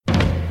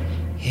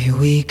Here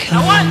we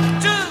come.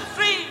 Now 1, 2,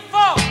 3,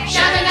 4.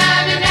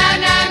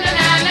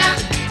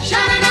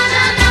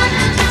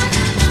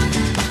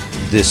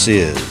 This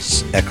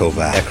is Echo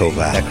Valley,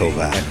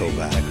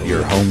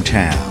 your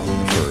hometown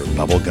for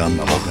bubblegum.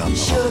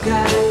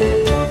 Sugar.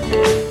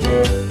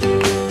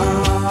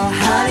 Oh,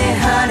 honey,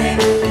 honey.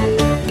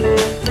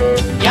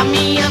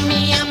 Yummy,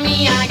 yummy,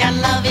 yummy, I got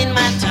love in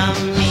my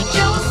tummy.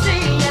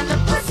 Josie and the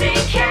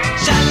Pussycat.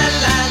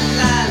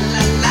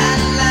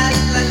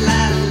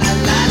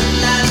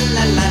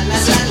 Sha-la-la-la-la-la-la-la-la-la-la-la-la-la.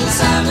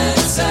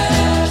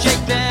 777.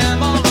 Shake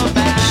them all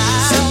about.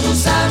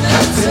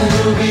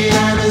 777. Ruby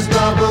and his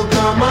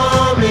bubblegum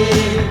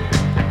army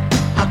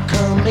are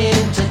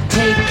coming to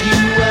take you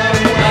away.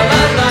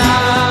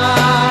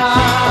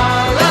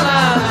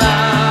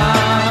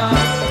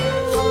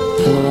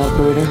 Hello,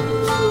 operator.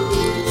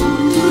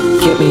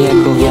 Get me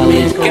Echo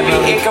Valley. Give me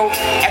Echo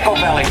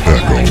Valley.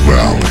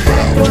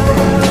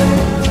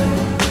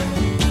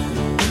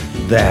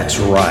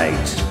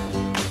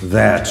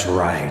 That's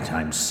right,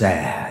 I'm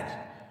sad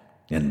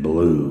and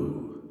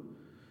blue.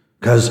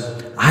 'Cause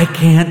I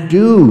can't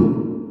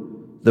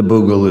do the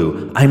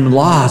boogaloo. I'm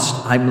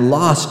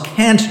lost,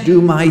 can't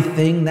do my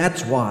thing,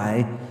 that's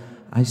why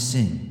I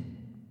sing.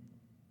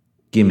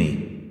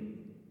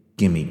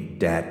 Gimme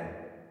dat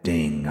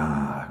ding,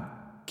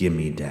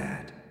 gimme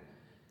dat,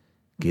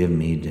 give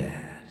me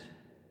dat.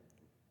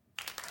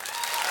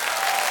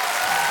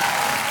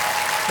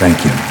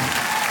 Thank you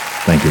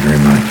very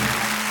much.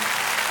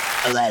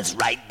 That's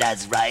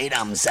right,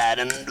 I'm sad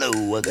and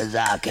blue, 'cause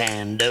I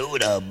can't do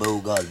the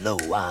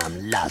boogaloo.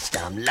 I'm lost,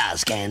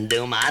 can't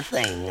do my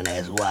thing, and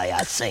that's why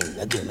I sing.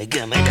 Gimme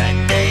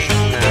that thing.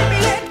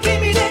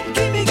 Gimme that, gimme that,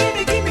 gimme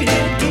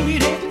that, gimme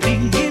that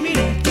thing, gimme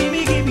that,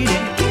 gimme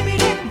that, gimme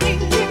that thing,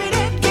 gimme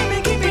that,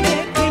 gimme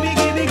that,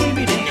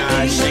 gimme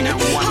that. Sing it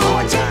one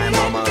more time,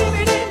 mama.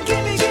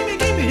 Gimme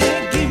that, gimme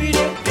that, gimme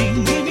that thing,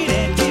 gimme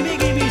that, gimme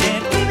that,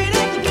 gimme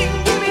that thing,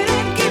 gimme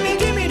that, gimme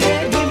that, gimme that.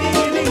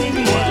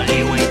 Well,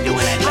 you ain't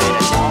doing that right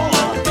at all.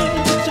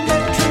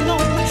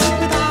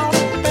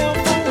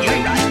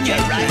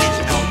 You're right, it's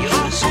no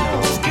use.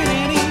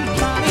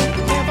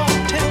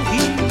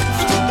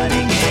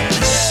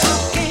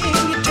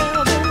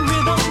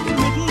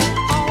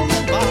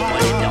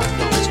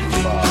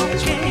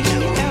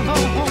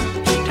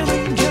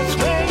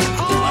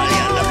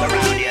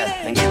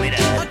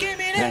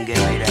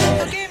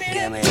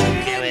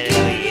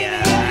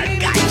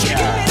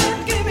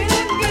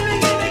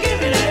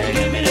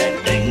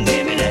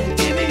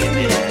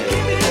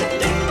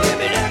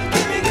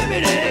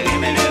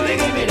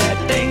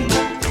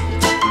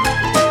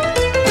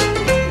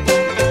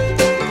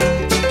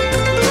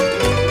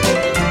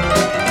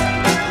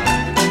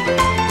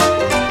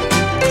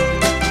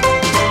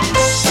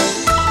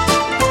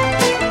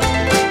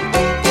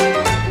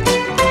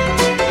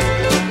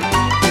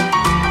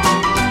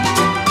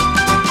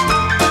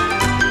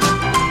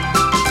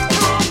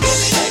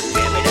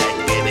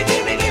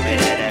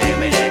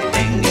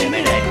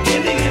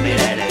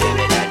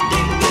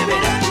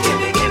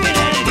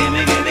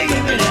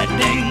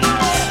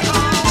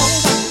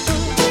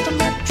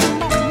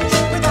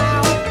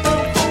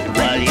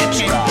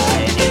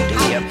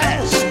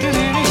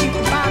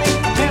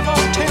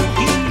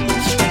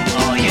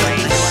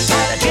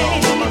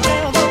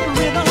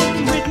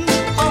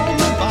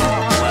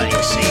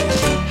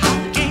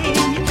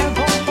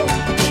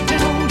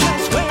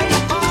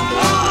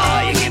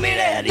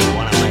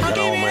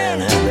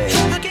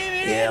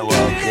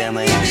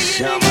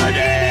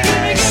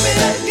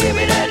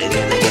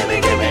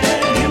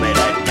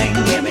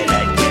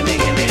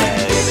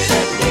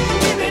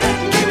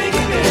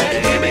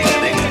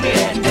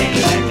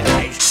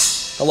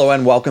 Hello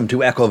and welcome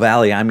to Echo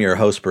Valley. I'm your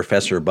host,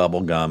 Professor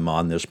Bubblegum.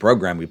 On this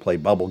program, we play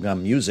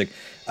bubblegum music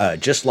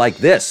just like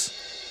this.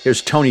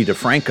 Here's Tony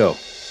DeFranco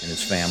and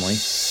his family.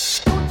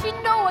 Don't you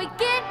know I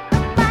get a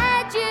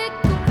magic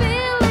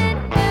feeling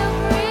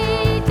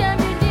every time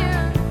you're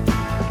near,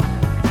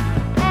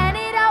 and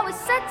it always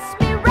sets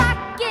me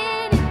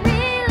rocking and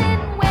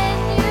reeling when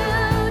you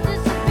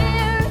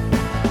disappear.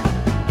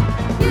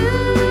 You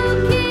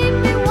keep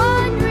me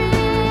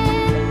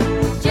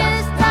wondering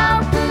just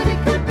how good it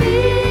could be.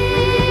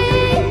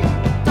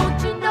 Don't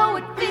you know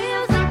it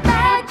feels like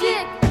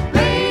magic,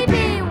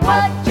 baby,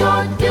 what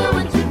you're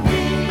doing to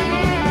me.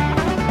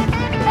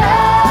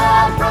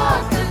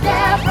 Across the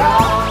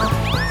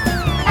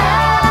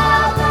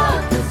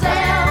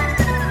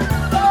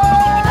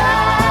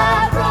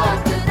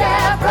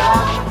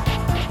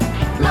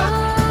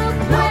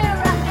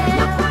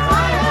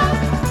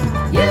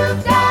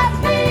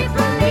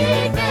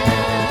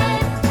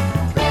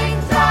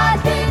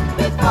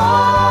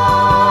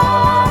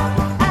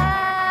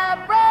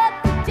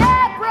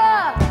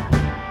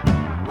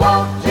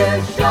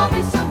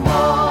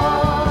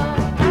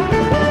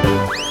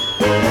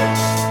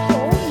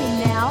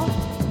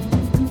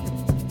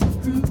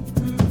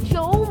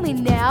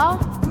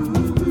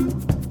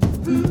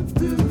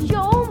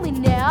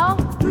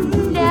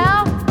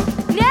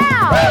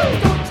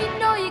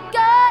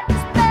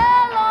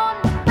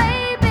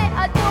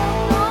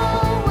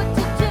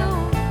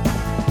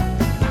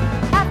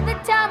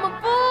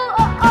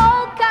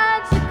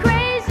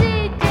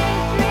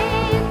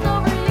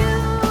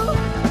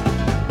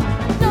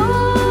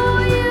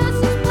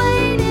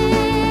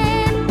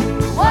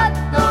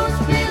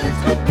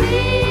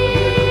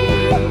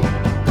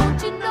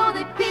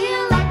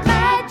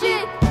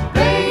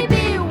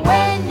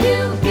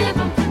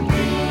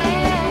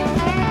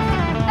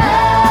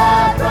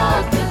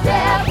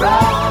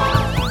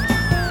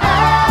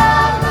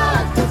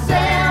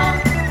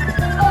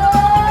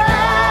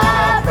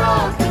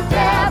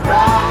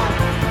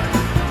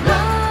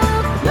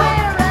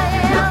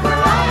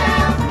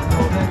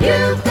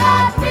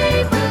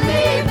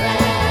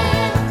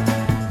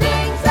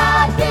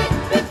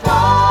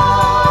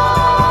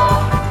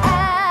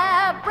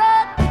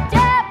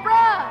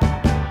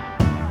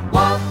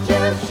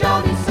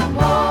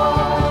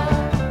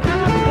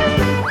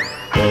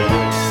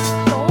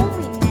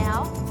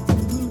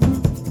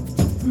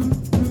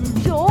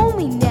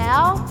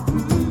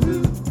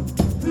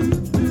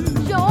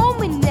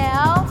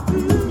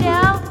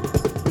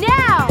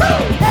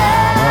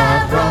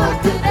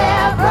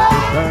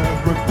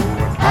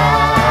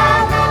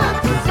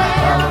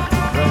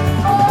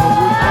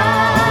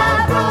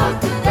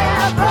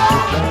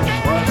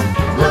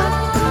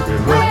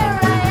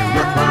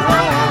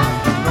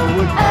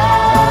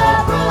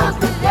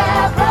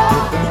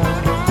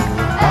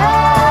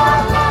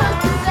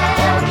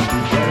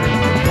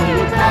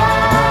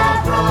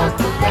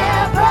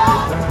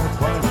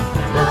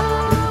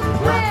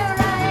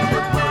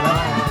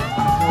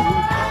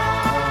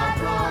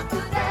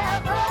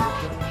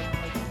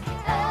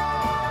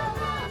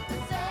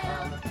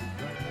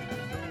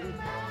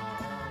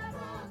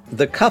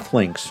The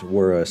Cufflinks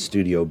were a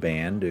studio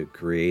band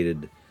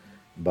created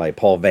by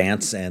Paul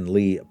Vance and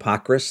Lee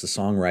Pockris, the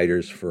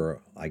songwriters for,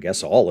 I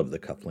guess, all of the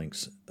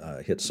Cufflinks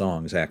hit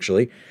songs,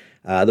 actually.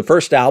 The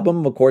first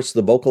album, of course,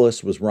 the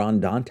vocalist was Ron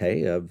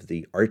Dante of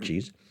the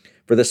Archies.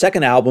 For the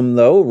second album,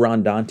 though,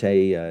 Ron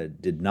Dante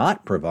did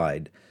not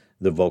provide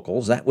the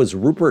vocals. That was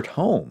Rupert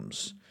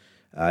Holmes.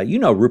 You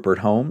know Rupert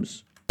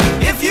Holmes.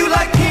 If you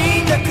like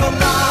pina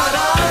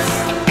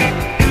coladas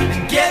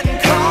and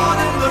getting caught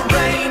in the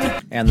rain.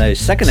 And the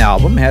second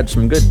album had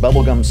some good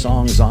bubblegum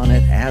songs on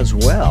it as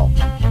well.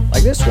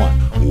 Like this one.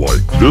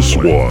 Like this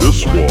one.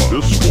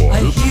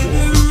 I hear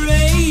the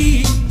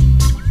rain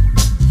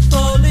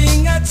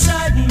falling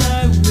outside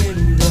my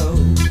window.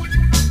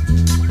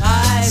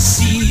 I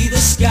see the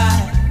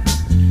sky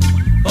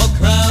all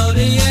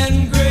cloudy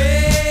and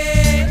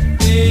gray.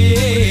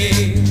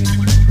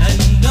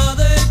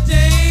 Another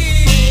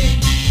day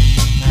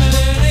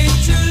learning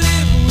to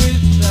live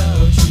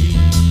without you.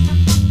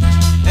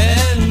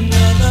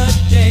 Another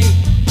day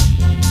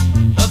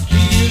of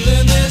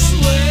feeling this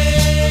way.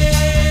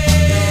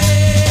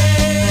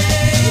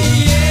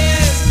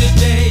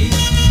 Yesterday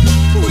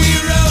we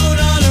rode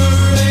on a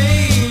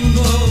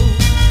rainbow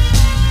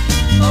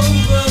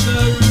over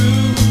the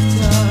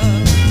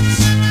rooftops,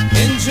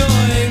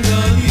 enjoying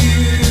the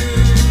view.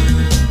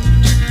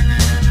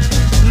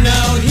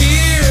 Now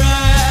here I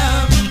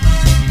am,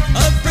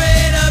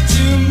 afraid of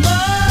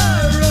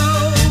tomorrow,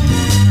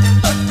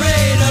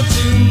 afraid of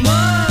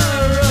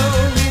tomorrow,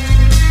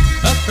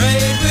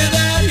 afraid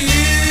without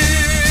you.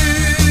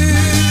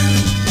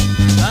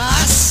 I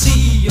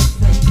see your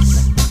face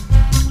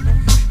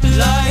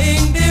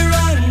lying there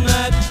on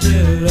my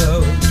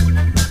pillow,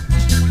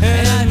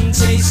 and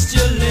taste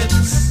your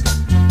lips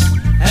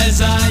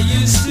as I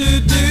used to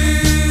do.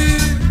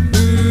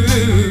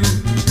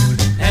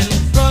 And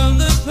from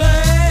the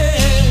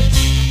past,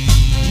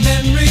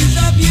 memories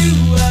of you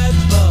I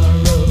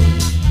borrowed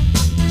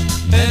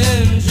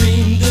and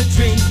dreamed the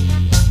dream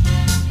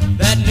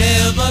that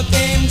never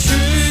came true.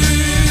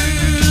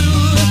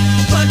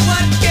 But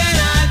what can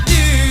I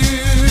do?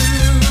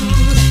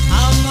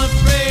 I'm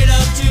afraid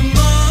of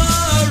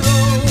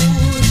tomorrow,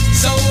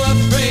 so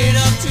afraid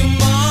of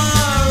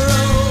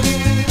tomorrow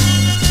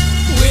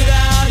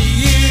without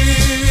you.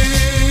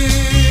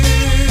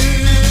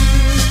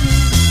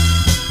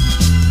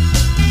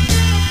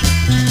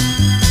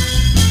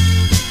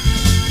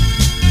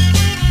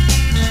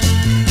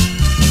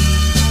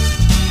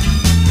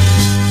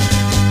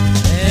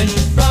 And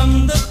from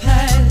the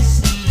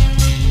past,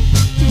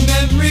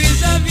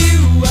 memories of you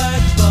I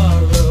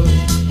borrowed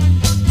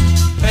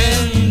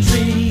and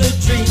dreamed the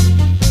dream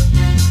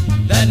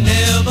that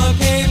never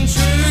came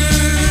true.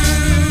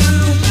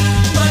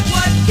 But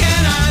what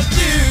can I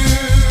do?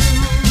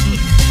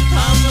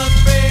 I'm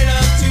afraid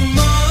of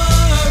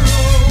tomorrow,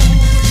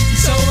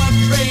 so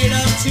afraid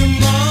of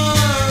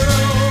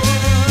tomorrow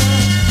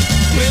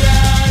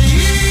without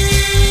you.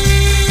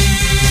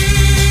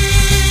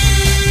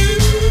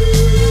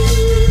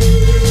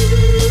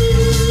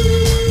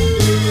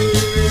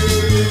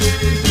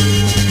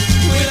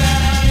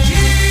 Without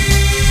you.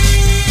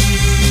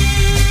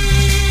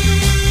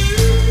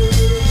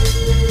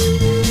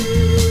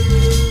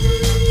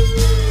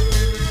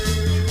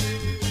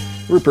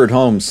 Rupert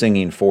Holmes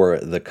singing for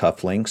the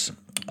Cufflinks.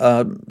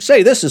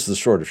 Say, this is the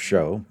sort of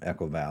show,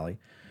 Echo Valley,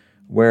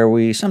 where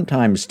we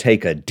sometimes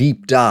take a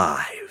deep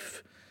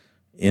dive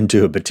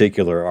into a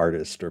particular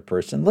artist or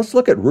person. Let's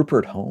look at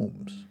Rupert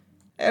Holmes.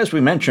 As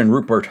we mentioned,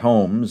 Rupert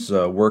Holmes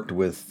worked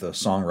with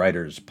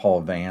songwriters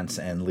Paul Vance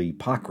and Lee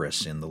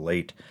Pockris in the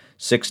late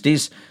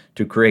 60s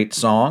to create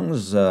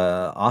songs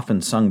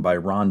often sung by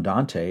Ron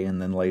Dante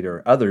and then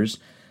later others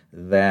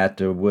that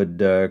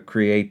would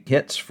create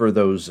hits for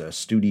those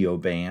studio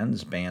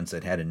bands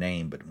that had a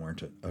name but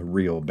weren't a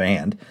real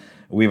band.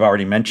 We've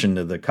already mentioned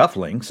the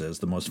Cufflinks as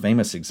the most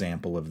famous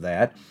example of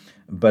that,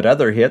 but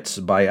other hits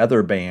by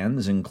other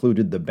bands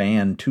included the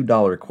band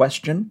 $2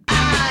 Question,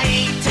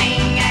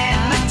 Eating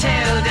and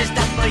Matilda's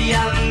double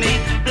yummy.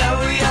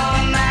 Blow your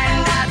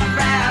mind out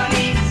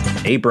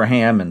brownies.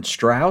 Abraham and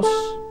Strauss,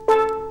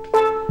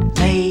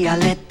 Lay a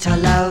little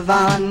love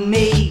on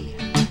me.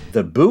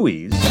 the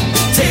Buoys,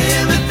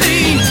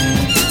 Timothy,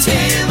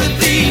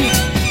 Timothy,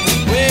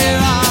 where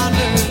on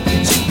earth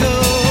did you go?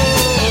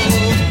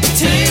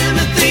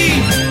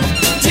 Timothy,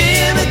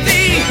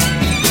 Timothy,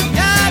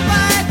 God,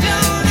 why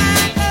don't I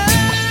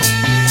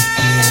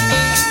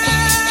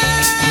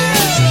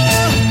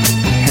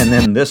and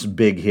then this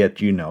big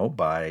hit, you know,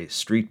 by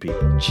Street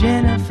People.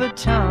 Jennifer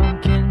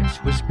Tompkins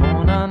was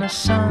born on a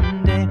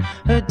Sunday.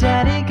 Her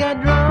daddy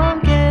got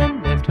drunk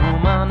and left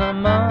home on a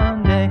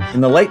Monday.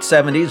 In the late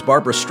 70s,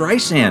 Barbra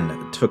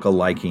Streisand took a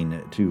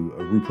liking to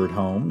Rupert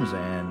Holmes,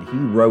 and he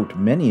wrote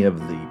many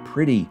of the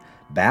pretty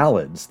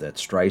ballads that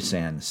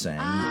Streisand sang.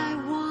 I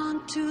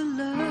want to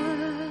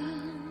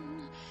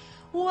learn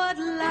what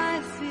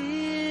life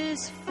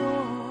is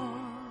for.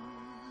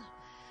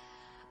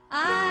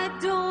 I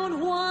don't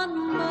want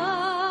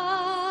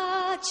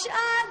much,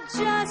 I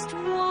just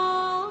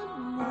want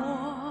more.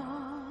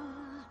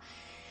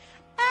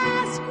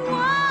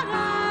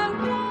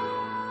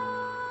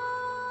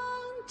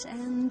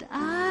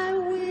 I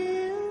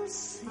will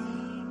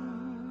sing.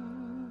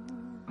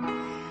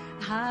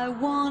 I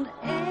want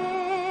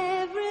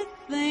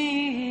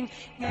everything,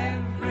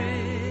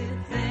 everything.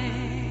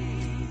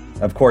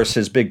 Of course,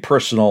 his big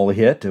personal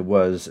hit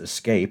was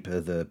Escape,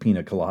 the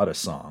Pina Colada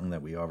song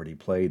that we already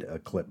played a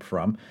clip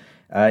from.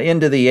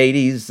 Into the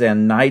 80s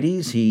and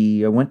 90s,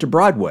 he went to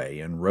Broadway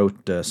and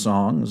wrote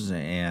songs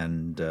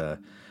and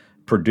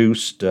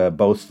produced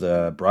both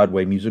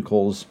Broadway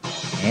musicals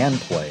and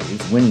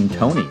plays, winning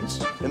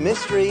Tonys. The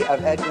Mystery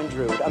of Edwin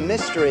Drood, a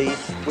mystery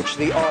which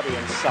the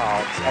audience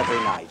solves every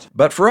night.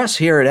 But for us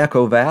here at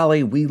Echo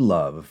Valley, we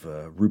love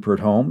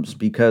Rupert Holmes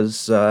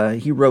because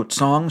he wrote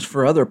songs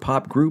for other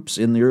pop groups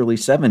in the early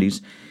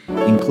 70s,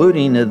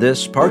 including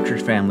this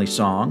Partridge Family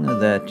song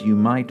that you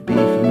might be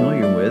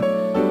familiar with.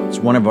 It's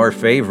one of our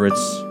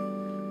favorites.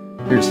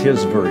 Here's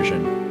his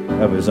version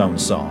of his own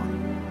song,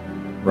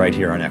 right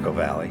here on Echo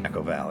Valley.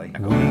 Echo Valley.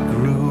 Echo Valley. We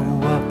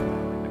grew up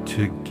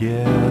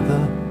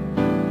together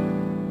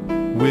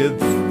with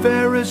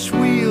Ferris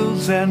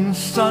wheels and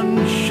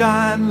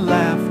sunshine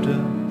laughter,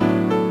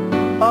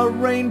 a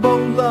rainbow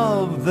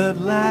love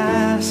that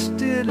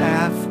lasted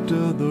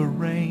after the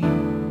rain.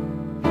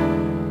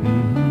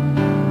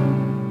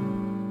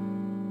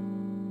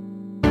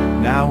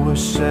 Now we're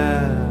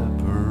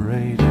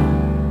separated,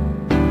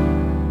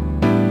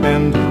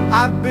 and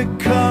I've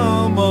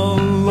become a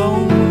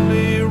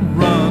lonely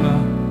runner.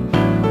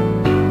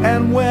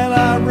 And when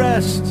I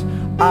rest,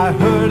 I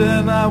hurt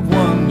and I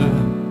wonder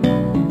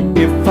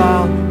if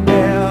I'll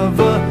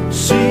ever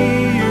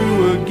see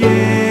you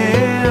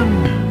again.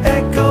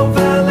 Echo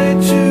Valley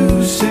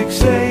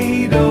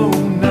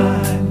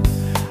 26809.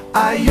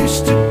 I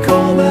used to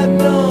call that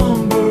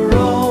number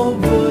all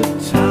the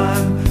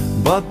time,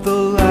 but the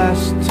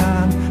last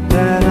time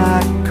that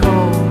I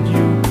called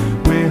you,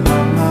 we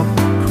hung up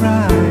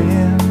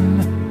crying.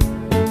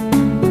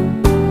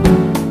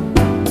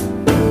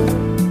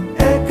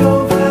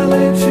 Echo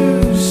Valley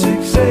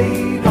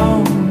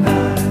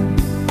 26809.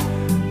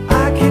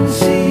 I can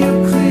see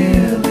you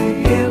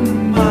clearly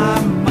in my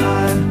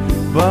mind,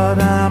 but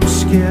I'm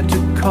scared to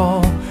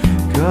call,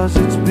 'cause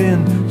it's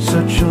been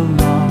such a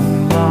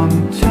long,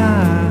 long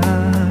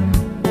time.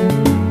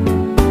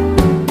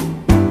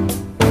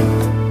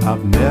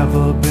 I've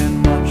never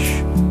been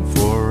much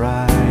for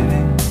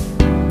writing,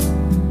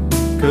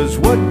 'cause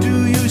what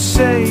do you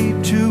say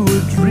to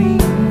a dream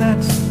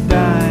that's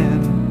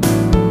dying?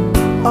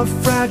 A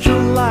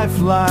fragile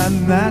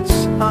lifeline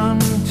that's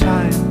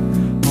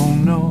untying. Oh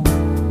no,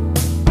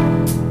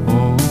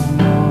 oh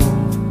no.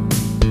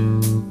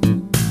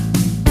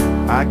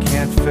 I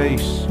can't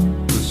face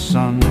the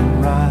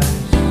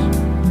sunrise,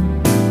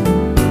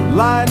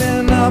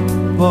 lighting up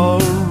a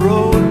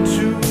road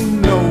to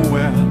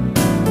nowhere.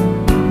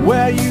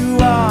 Where you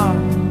are,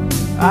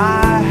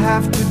 I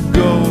have to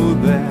go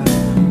there.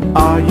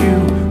 Are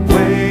you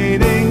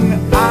waiting?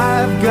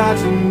 I've got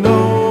to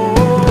know.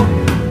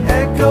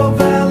 Echo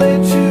Valley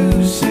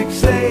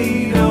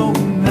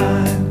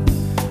 26809.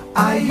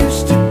 I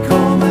used to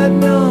call that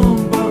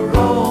number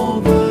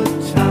all the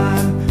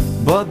time,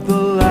 but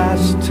the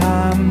last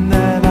time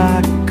that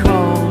I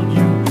called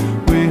you,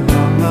 we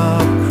hung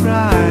up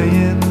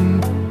crying.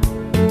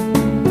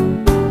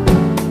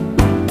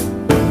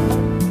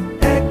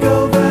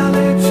 Echo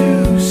Valley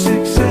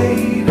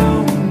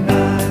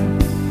 26809.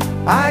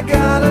 I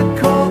gotta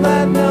call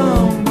that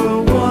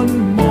number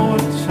one more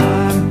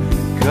time,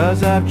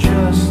 'cause I've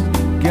just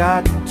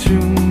got to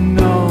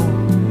know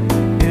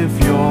if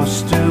you're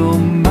still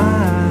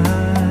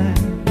mine.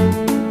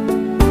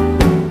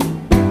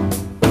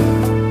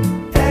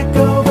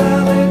 Echo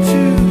Valley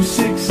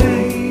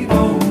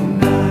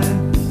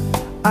 26809.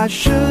 I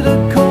should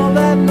have called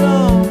that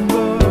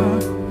number.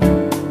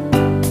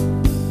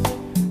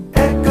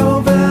 Echo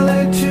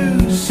Valley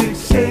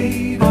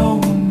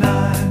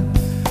 26809.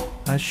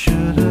 I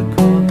should have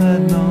called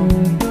that number.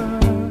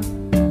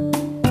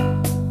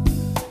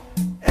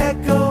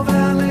 Echo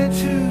Valley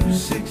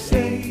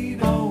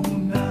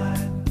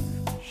 26809.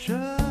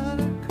 Should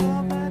have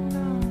called that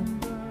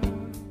number.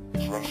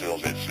 From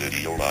Velvet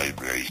Video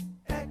Library.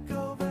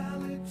 Echo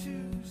Valley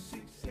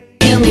 26809.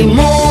 Give me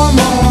more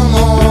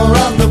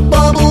of the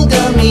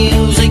bubblegum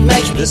music.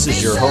 Makes me This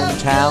is your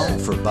hometown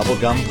for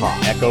bubblegum pop.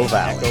 Echo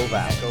Valley. Echo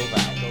Valley.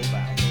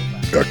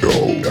 Echo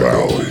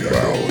Valley,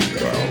 Valley.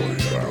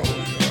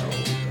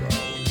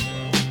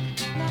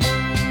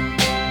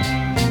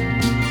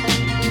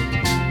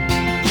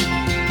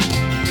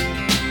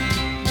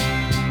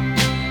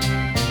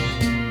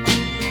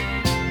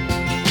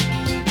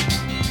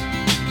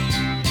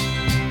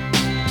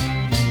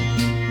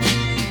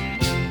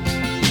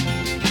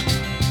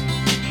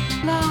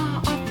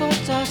 Now I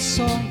thought I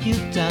saw you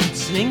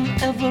dancing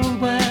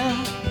everywhere.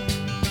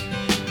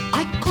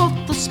 I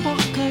caught the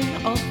sparkle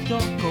of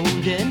your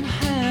golden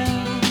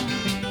hair.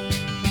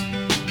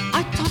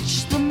 I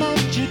touched the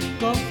magic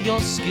of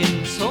your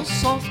skin, so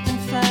soft and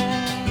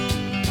fair.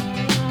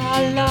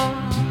 La,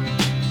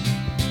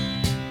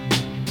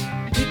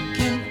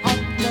 picking up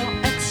your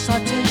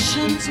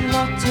excitations,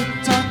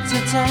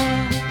 la-ta-ta-ta-ta.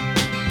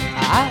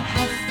 I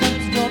have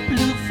felt your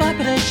blue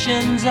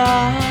vibrations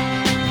are.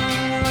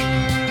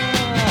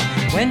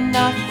 When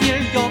I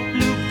feel your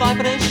blue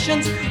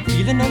vibrations,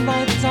 feeling the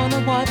light on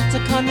a white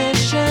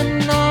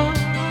carnation.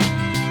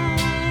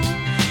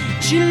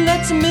 She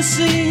lets me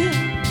see,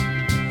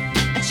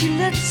 and she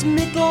lets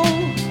me go,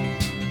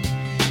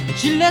 and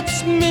she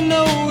lets me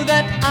know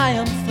that I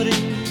am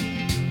free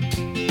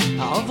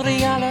of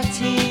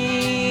reality.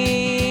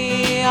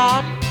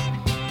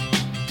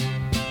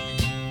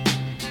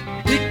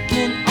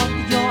 Picking up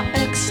your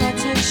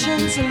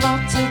excitations,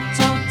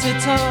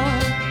 la-ti-ta-ti-ta.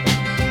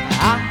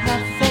 I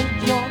have felt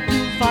your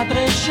blue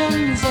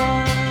vibrations.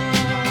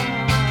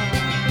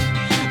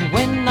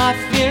 When I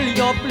feel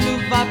your blue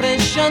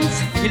vibrations,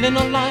 feeling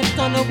a light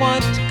on a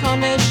white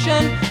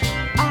carnation.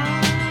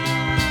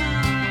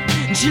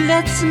 And she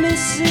lets me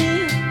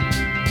see,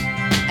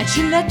 and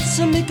she lets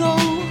me go,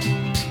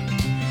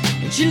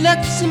 and she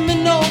lets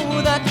me know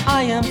that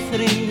I am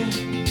free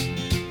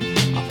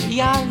of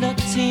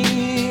reality.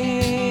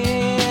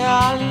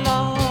 I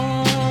love.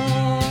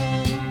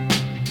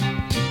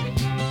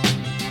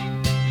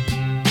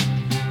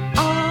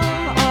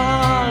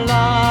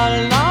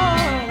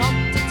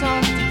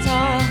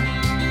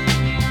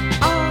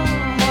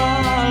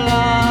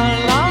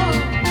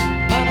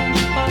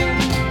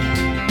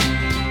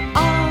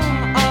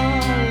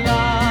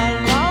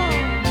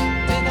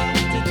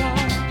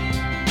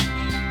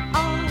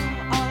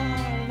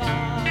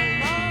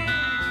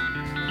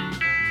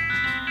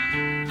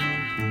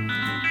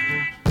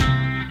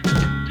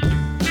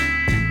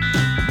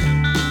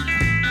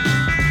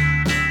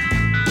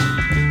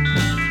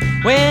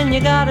 When you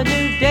got a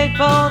new date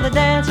for the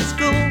dance at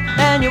school,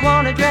 and you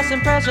want to dress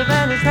impressive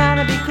and you're trying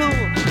to be cool,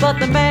 but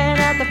the man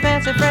at the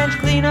fancy French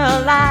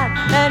cleaner lied,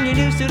 and your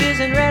new suit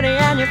isn't ready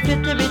and you're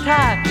fit to be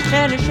tied,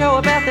 and you show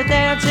up at the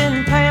dance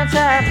in pants,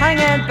 a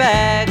hanging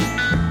bag.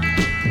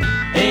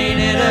 Ain't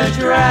it a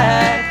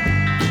drag?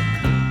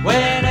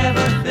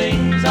 Whenever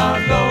things are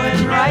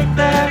going right,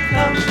 there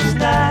comes a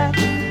snag.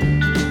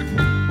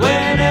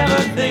 Whenever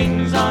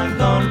things aren't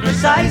going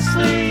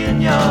precisely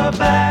in your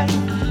bag,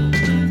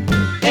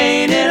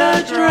 ain't it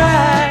a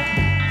drag?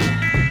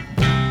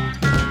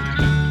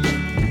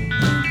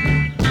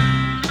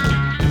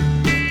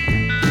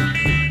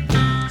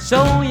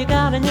 So you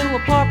got a new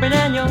apartment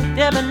and you're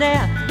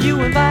debonair.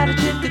 You invite a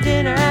chick to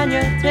dinner and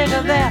you take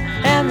her there,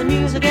 and the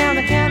music and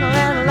the candle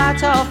and the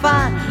lights all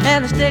fine,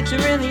 and the sticks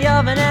are in the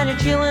oven and you're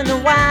chilling the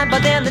wine.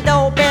 But then the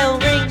doorbell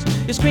rings,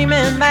 you're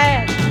screaming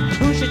mad.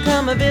 Who should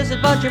come and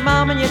visit but your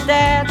mom and your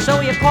dad? So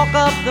you cork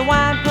up the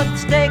wine, put the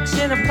steaks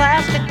in a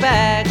plastic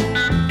bag.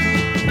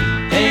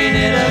 Ain't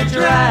it a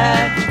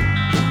drag?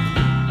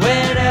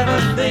 Whenever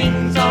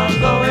things are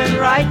going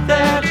right,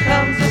 there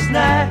comes a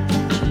snag.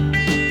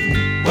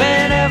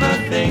 Whenever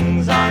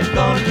things aren't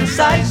going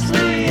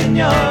precisely in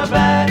your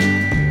bag,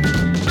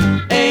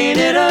 ain't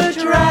it a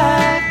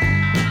drag?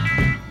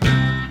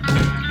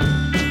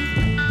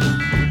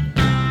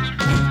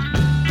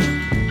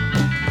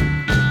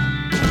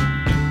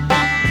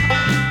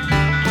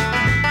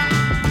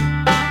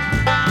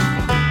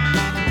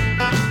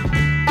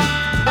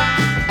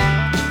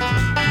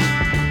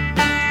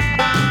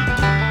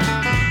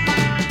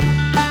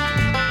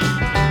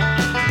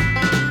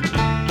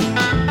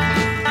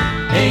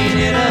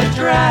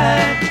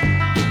 Drag.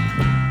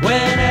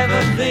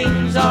 Whenever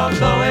things are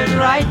going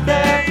right,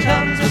 there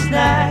comes a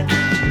snag.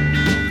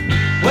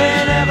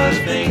 Whenever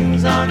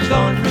things aren't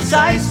going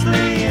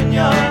precisely in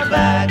your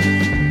bag,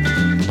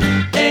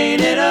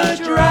 ain't it a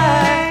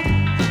drag?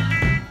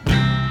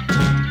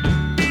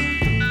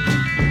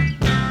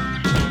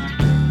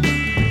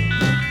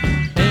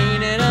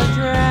 Ain't it a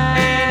drag?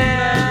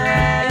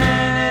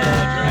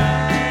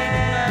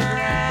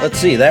 Let's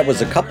see, that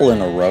was a couple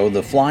in a row.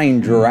 The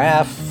Flying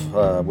Giraffe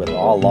with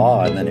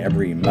Allah, and then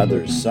Every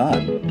Mother's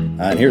Son.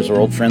 And here's our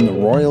old friend, the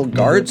Royal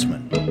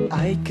Guardsmen.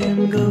 I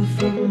can go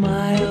for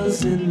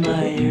miles in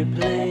my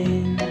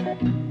airplane,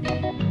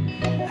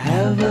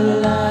 have a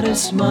lot of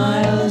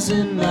smiles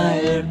in my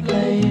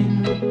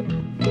airplane.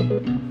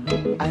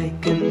 I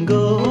can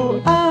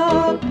go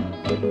up,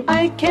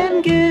 I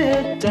can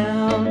get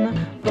down,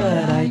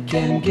 but I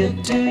can't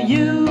get to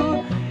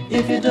you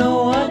if you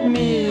don't want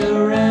me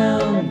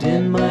around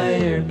in my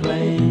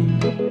airplane.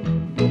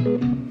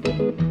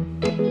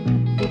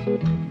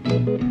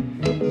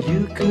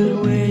 You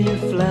could wear your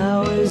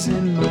flowers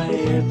in my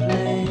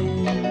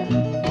airplane,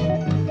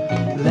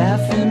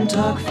 laugh and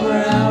talk for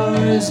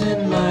hours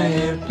in my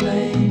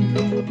airplane.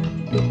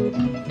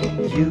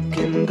 You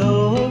can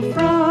go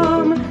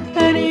from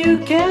and you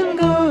can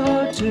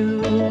go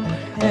to,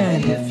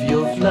 and if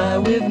you'll fly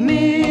with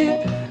me,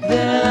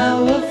 then I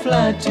will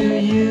fly to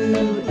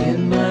you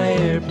in my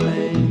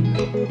airplane.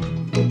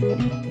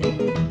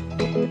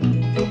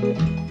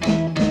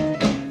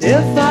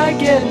 If I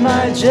get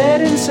my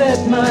jet and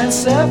set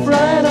myself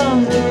right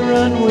on the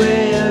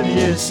runway of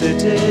your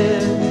city,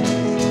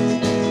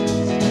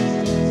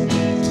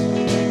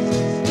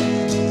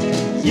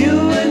 you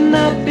would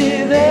not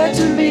be there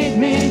to meet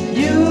me,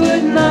 you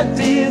would not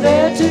be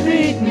there to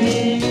greet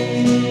me.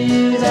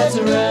 That's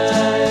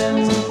right.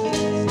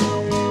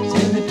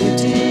 And the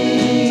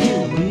pity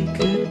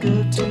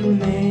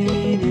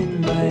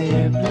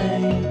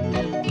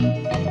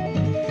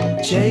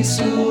chase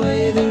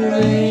away the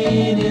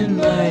rain in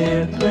my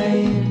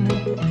airplane.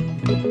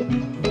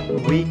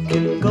 We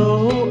can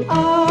go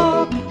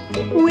up,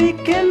 we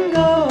can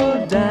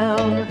go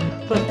down,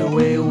 but the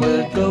way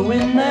we're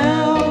going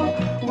now,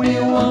 we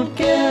won't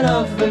get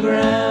off the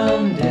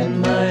ground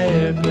in my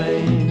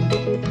airplane.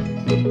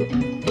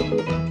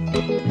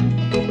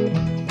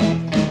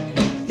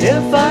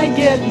 If I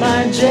get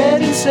my jet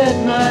and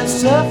set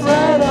myself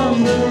right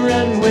on the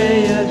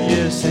runway of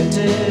your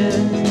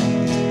city,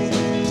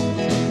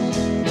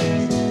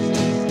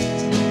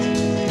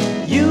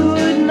 you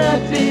would not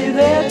be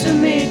there to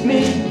meet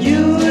me,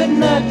 you would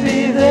not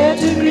be there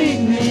to greet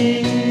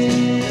me.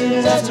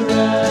 That's a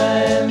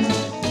rhyme.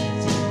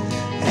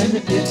 And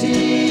the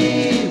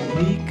pity,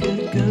 we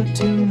could go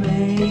to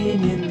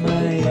Maine in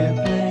my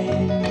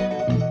airplane.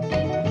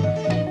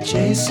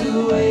 Chase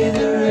away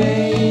the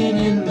rain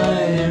in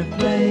my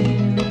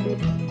airplane.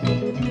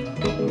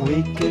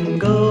 We can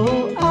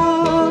go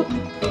up,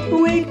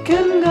 we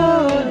can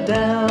go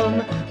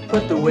down,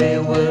 but the way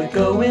we're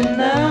going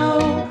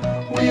now,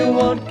 we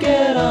won't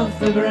get off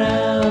the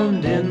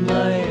ground in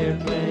my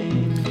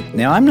airplane.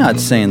 Now, I'm not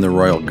saying the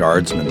Royal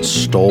Guardsmen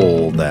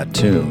stole that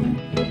tune,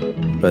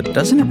 but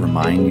doesn't it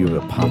remind you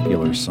of a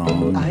popular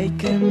song? I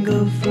can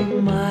go for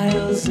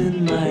miles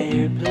in my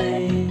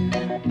airplane.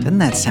 Doesn't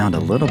that sound a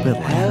little bit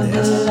like Have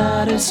this? a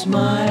lot of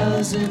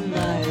smiles in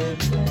my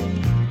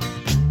airplane.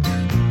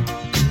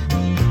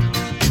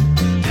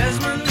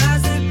 Desmond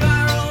has a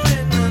barrel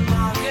in the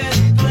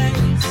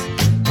marketplace.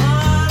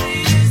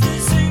 Molly is the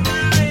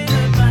singer in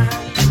a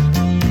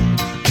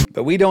band.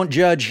 But we don't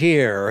judge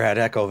here at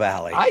Echo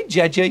Valley. I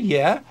judge you,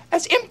 yeah,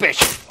 as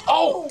impish.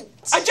 Oh,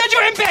 I judge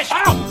you impish.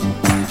 Ow!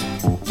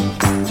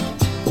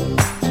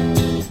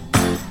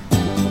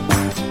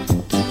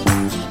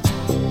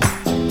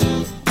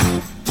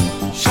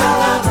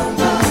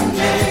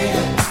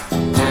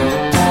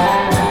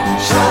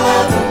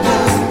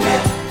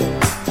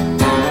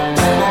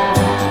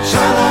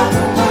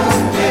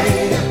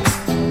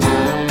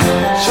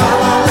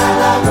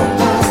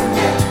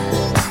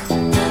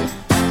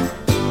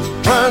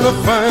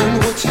 Find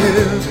what's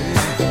heavy,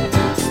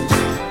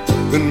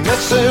 been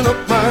messing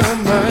up my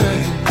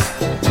mind.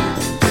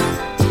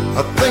 I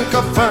think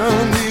I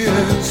found the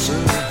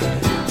answer,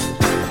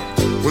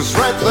 was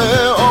right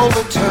there all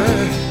the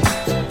time.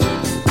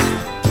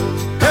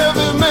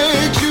 Heavy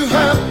makes you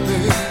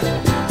happy,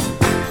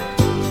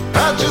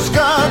 I just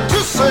got to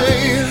say,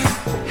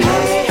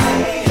 hey,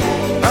 hey,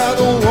 hey. I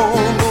don't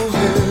want no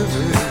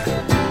heavy.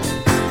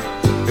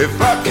 If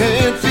I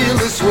can't feel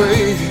this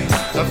way,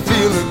 I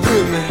feel it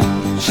with me.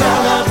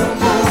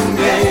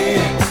 Sha-la-la-moon-day.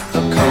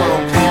 Come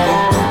on,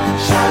 people.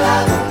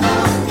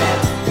 Sha-la-la-moon-day.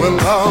 Well,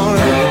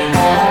 alright.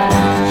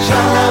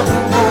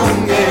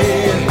 Sha-la-la-moon-day.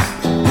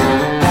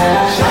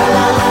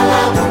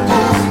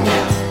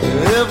 Sha-la-la-la-moon-day.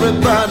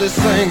 Everybody's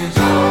singing.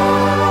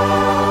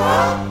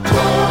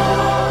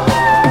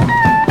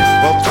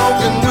 While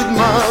talking with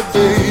my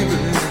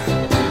baby,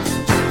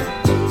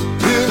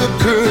 it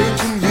occurred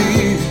to me,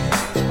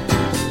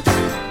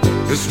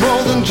 it's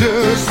more than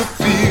just a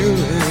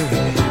feeling.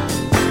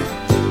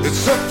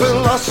 It's a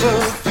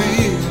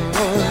philosophy.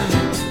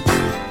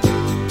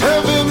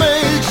 Heavy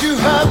makes you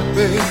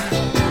happy,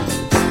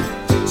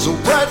 so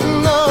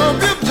brighten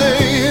up your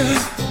day.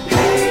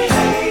 Hey,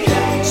 hey,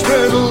 hey.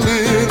 Spread a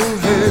little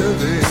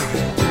heavy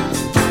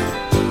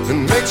and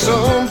make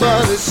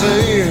somebody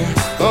say,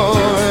 oh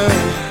yeah.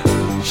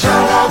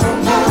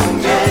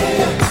 Sha-la-la-moon-day.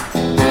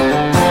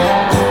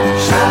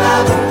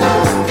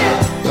 Sha-la-la-moon-day.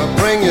 Now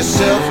bring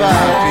yourself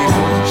out,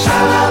 people.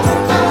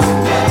 Sha-la-la-moon-day.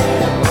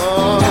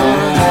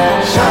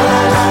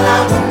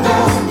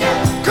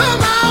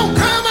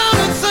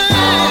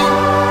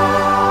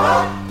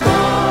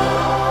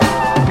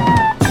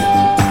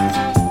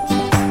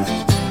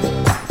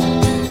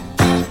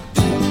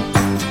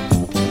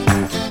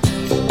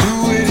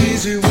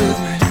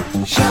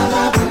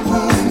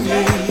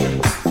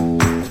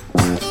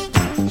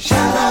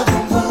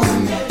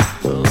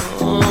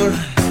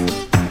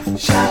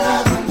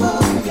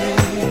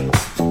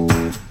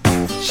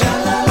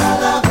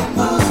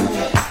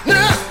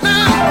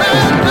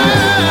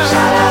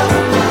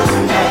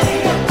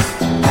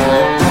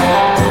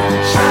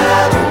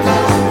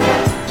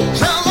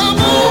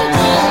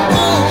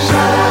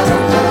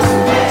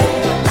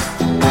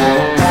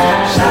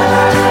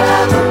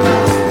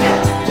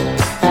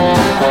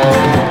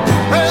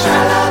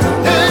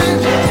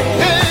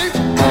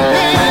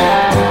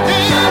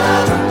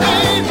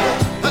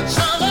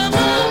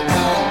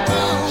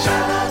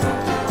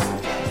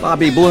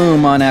 Bobby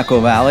Bloom on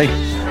Echo Valley.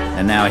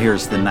 And now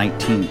here's the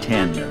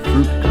 1910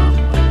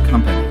 Fruitgum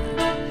Company,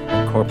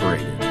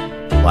 Incorporated,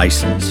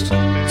 licensed,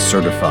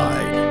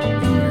 certified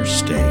in your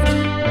state.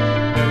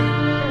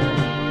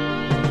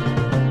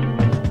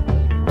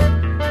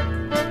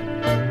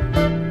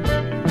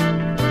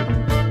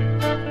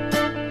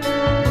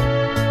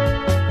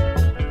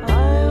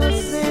 I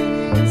was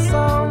singing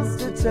songs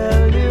to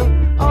tell you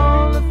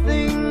all the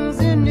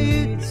things you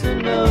need to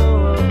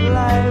know of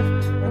life,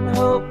 and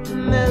hope the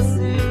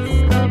message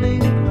is coming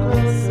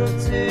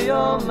closer to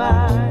your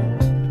mind.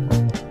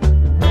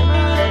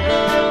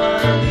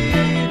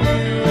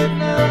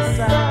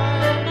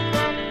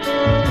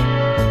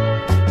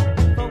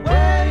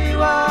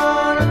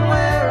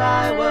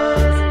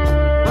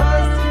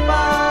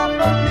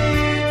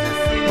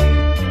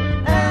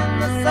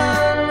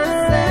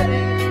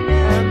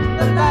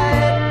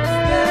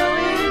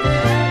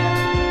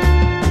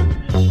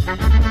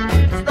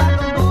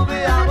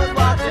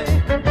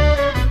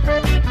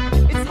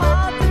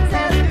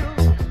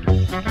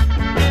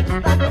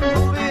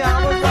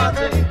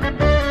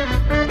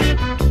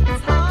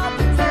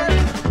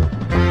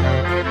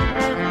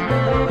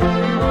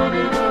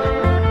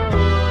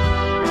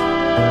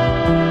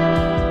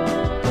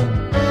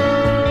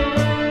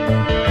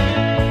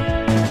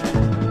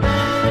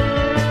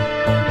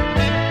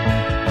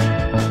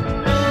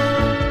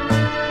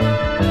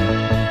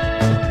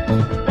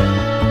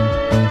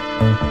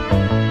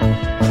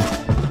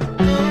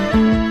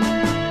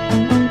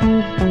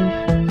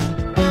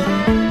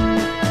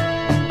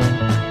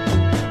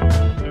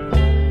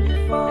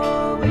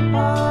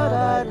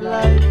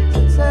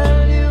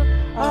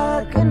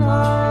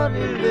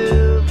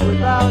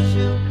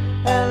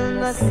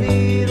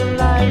 see the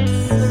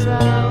lights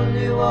around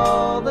you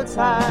all the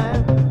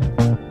time.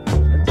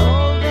 And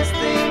all these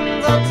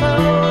things are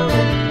told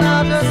in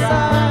another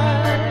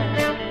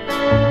side.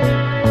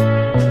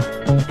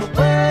 But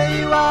where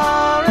you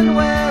are and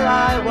where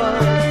I was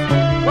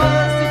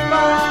too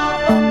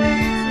far for me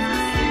to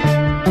see.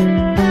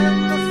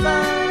 And the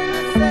sun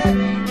is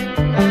setting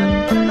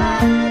and the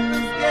night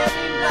was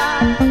getting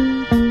light.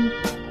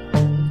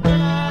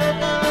 When I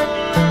know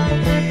I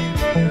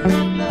leave you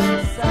no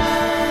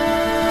sign.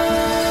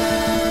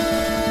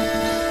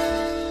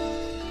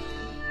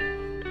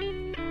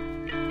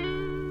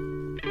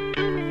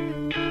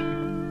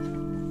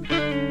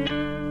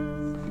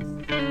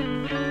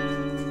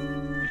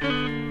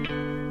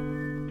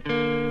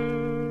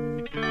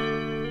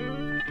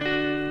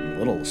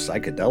 A little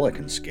psychedelic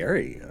and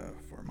scary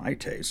for my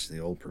taste. The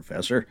old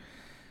professor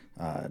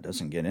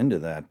doesn't get into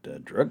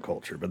that drug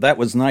culture. But that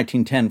was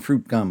 1910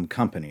 Fruitgum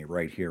Company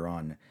right here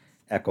on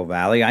Echo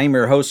Valley. I'm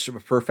your host,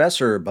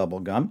 Professor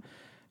Bubblegum.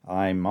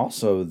 I'm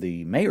also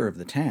the mayor of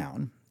the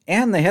town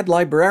and the head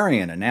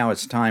librarian. And now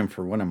it's time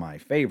for one of my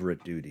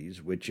favorite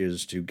duties, which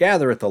is to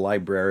gather at the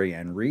library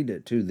and read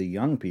it to the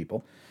young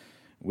people.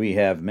 We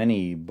have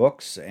many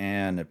books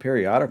and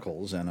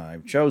periodicals, and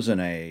I've chosen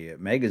a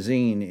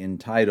magazine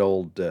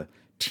entitled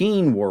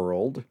Teen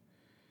World.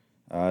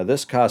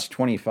 This cost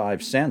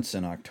 25 cents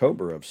in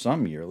October of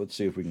some year. Let's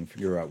see if we can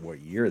figure out what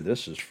year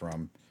this is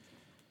from.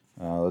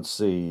 Let's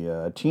see.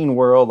 Teen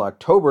World,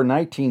 October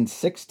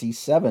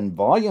 1967,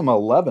 Volume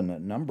 11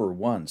 at number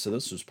 1. So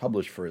this was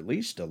published for at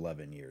least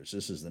 11 years.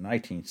 This is the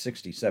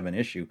 1967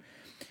 issue.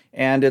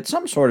 And it's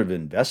some sort of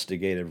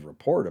investigative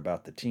report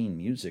about the teen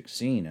music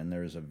scene. And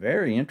there's a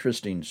very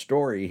interesting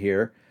story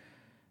here.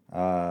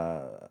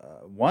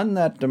 One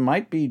that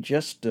might be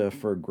just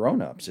for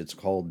grown-ups. It's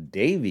called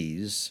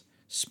Davy's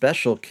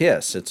Special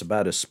Kiss. It's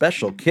about a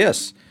special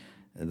kiss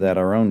that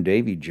our own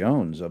Davy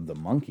Jones of the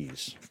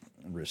Monkees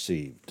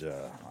received.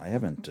 I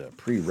haven't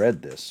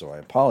pre-read this, so I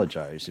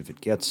apologize if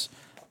it gets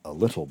a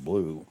little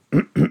blue.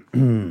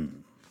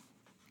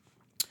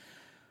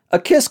 A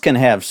kiss can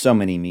have so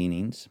many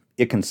meanings.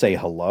 It can say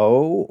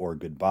hello or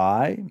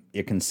goodbye.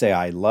 It can say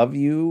I love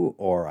you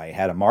or I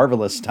had a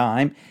marvelous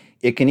time.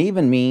 It can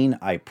even mean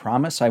I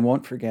promise I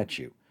won't forget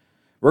you.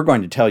 We're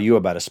going to tell you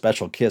about a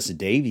special kiss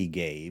Davy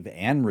gave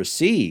and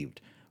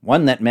received,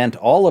 one that meant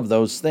all of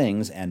those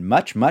things and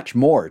much, much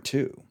more,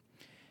 too.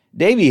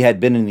 Davy had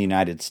been in the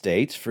United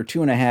States for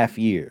 2.5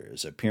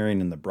 years,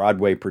 appearing in the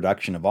Broadway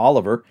production of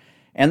Oliver,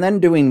 and then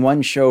doing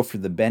one show for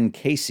the Ben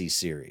Casey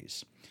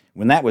series.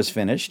 When that was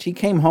finished, he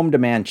came home to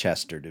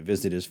Manchester to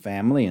visit his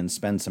family and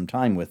spend some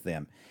time with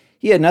them.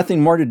 He had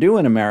nothing more to do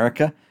in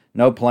America,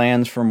 no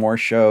plans for more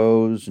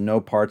shows,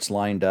 no parts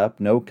lined up,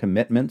 no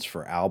commitments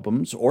for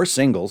albums or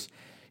singles.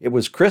 It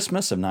was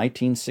Christmas of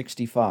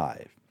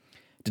 1965.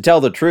 To tell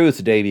the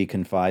truth, Davy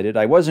confided,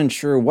 I wasn't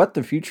sure what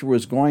the future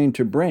was going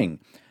to bring.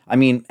 I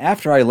mean,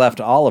 after I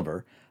left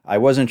Oliver, I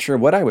wasn't sure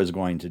what I was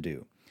going to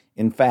do.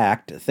 In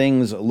fact,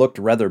 things looked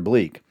rather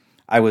bleak.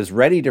 I was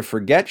ready to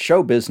forget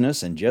show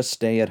business and just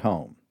stay at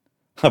home.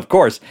 Of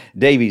course,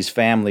 Davy's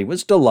family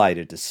was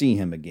delighted to see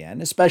him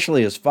again,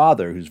 especially his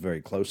father, who's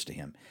very close to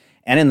him.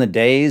 And in the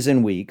days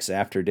and weeks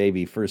after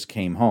Davy first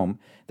came home,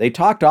 they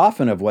talked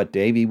often of what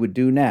Davy would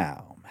do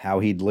now, how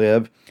he'd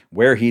live,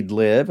 where he'd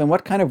live, and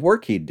what kind of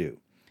work he'd do.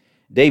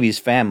 Davy's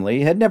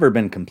family had never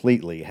been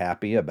completely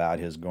happy about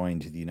his going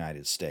to the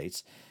United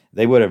States.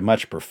 They would have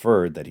much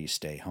preferred that he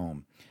stay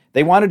home.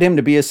 They wanted him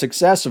to be a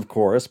success, of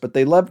course, but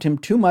they loved him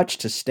too much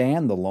to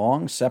stand the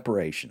long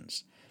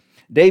separations.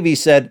 Davy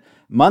said,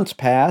 months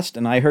passed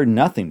and I heard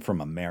nothing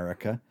from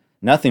America,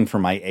 nothing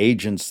from my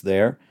agents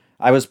there.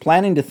 I was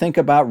planning to think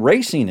about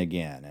racing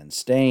again and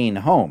staying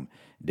home.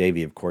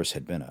 Davy, of course,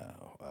 had been a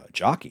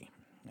jockey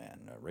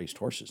and raced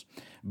horses.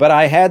 But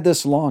I had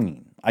this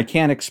longing. I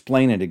can't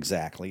explain it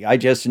exactly. I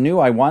just knew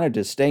I wanted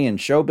to stay in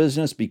show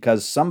business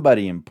because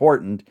somebody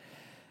important,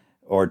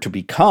 or to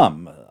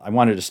become, I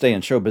wanted to stay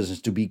in show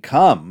business to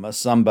become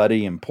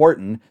somebody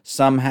important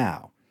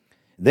somehow.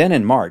 Then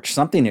in March,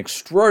 something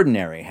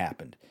extraordinary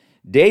happened.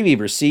 Davy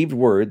received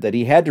word that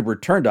he had to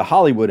return to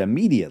Hollywood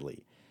immediately.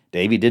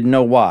 Davy didn't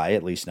know why,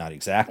 at least not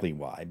exactly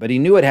why, but he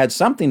knew it had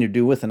something to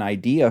do with an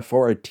idea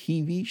for a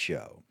TV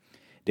show.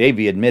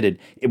 Davy admitted,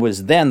 it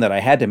was then that I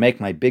had to make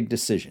my big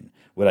decision.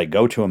 Would I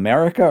go to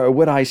America or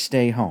would I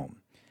stay home?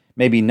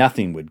 Maybe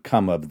nothing would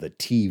come of the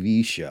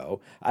TV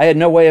show. I had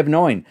no way of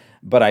knowing,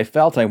 but I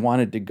felt I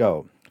wanted to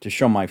go, to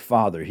show my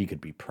father he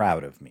could be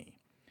proud of me.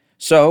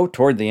 So,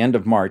 toward the end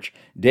of March,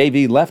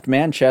 Davy left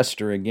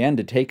Manchester again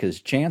to take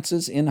his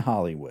chances in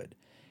Hollywood.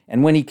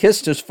 And when he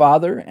kissed his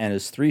father and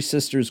his 3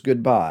 sisters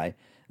goodbye,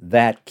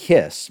 that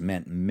kiss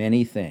meant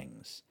many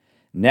things.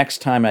 Next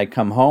time I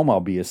come home, I'll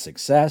be a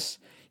success.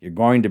 You're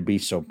going to be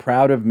so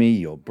proud of me,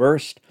 you'll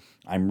burst.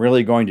 I'm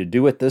really going to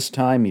do it this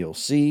time, you'll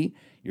see.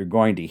 You're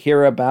going to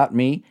hear about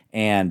me,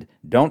 and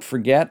don't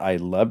forget, I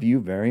love you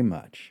very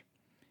much.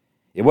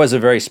 It was a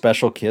very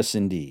special kiss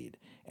indeed,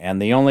 And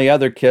the only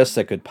other kiss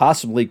that could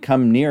possibly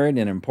come near it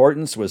in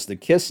importance was the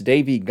kiss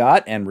Davy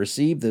got and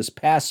received this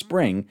past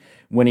spring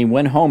when he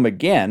went home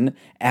again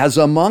as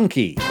a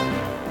monkey.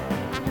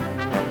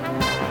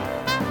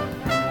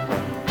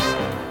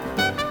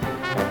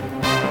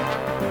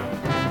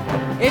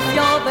 If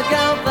you're the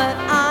girl that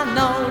I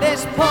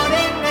noticed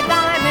putting a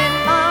dime in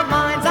my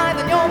mind's eye,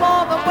 then you're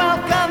more than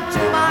welcome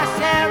to my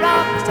share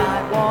of the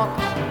sidewalk.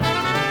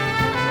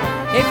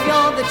 If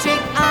you're the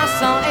chick I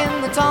saw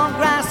in the tall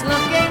grass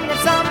looking at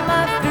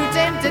summer through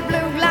tinted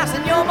blue glass,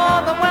 then you're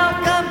more than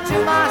welcome to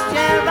my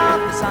share of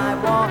the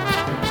sidewalk.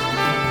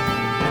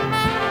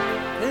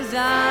 'Cause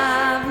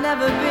I've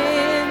never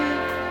been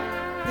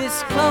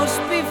this close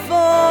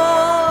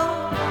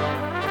before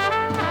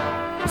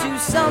to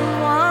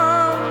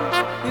someone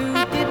who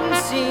didn't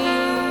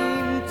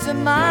seem to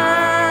mind.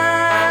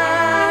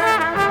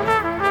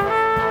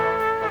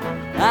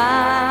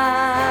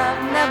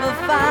 I've never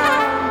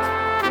found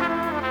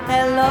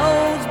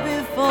hellos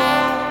before.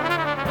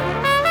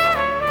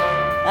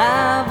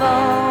 I've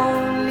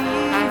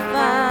only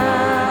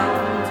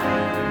found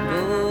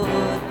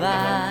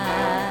goodbyes.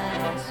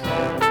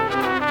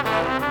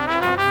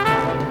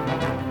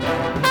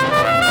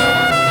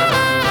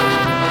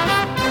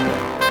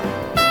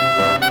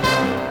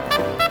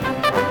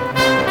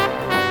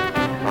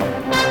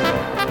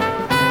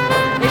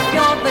 If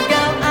you're the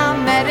girl I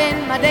met in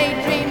my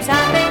daydreams,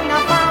 having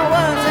our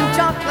flowers and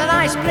chocolate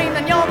ice cream,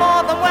 then you're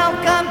more than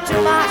welcome to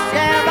my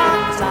share on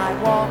the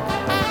sidewalk.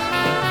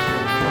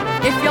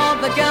 If you're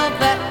the girl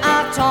that I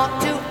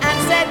talked to and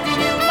said, do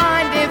you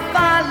mind if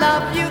I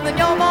love you, then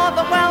you're more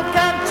than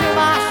welcome to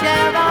my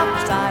share on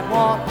the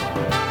sidewalk.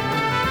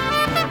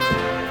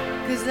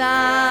 'Cause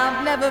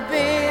I've never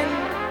been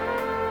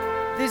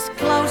this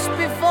close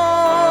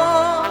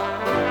before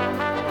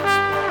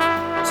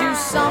to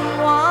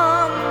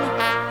someone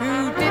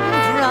who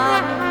didn't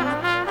run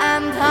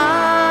and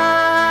hide.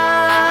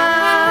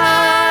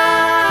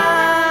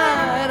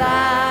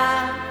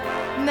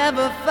 I've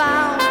never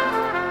found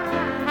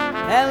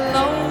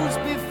hellos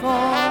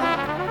before.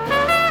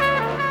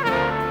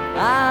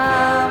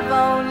 I've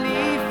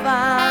only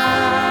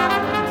found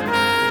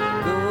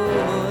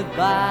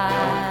goodbyes.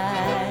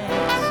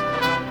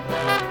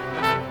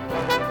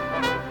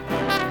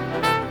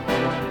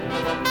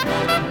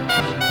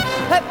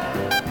 Hey.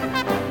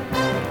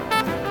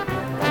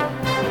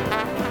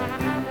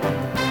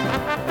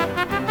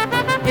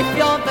 If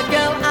you're the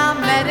girl I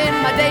met in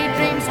my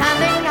daydreams,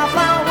 handing out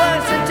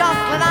flowers and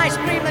chocolate ice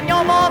cream, then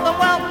you're more than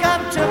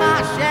welcome to my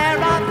share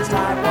on the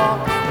sidewalk.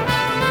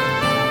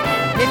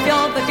 If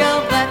you're the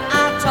girl that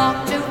I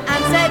talked to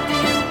and said, do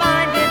you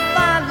mind if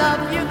I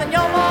love you, then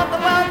you're more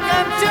than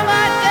welcome to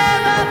my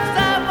share on the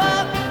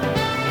sidewalk.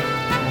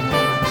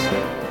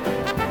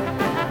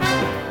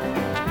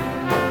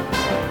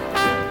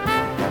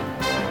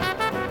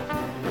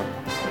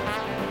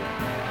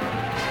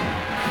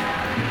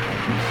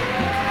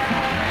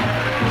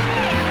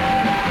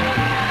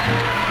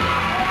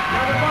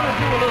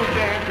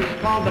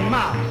 Called the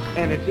mouse,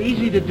 and it's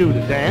easy to do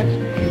the dance,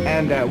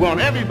 and we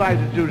want everybody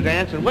to do the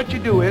dance. And what you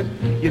do is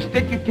you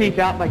stick your teeth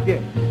out like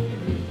this.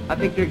 I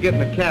think you're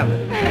getting a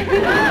cavity.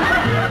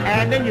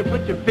 And then you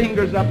put your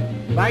fingers up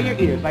by your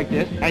ears like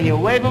this, and you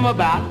wave them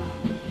about,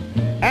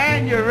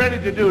 and you're ready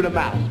to do the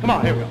mouse. Come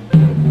on, here we go.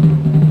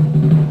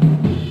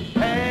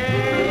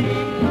 Hey,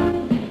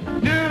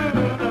 do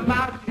the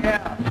mouse,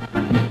 yeah.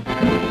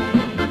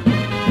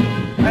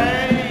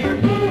 Hey,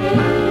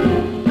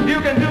 you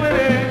can do it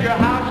in your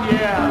house,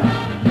 yeah.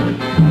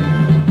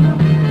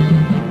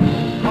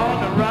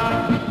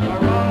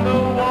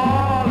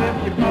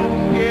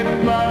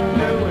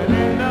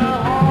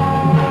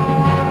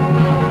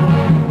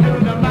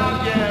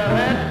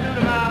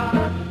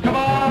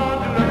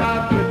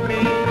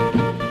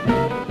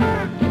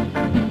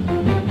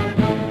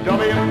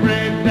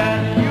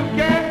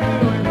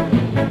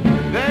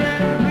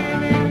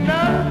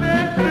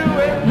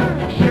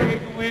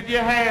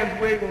 Your hands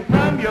wiggling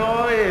from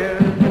your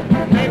ears,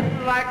 make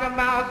like a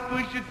mouse,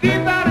 push your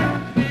teeth out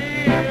and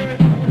see.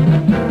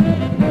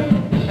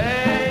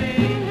 Hey,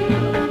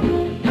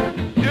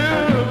 do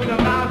the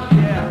mouse,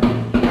 yeah.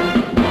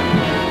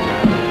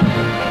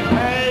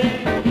 Hey,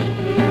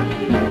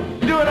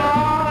 do it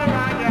all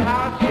around your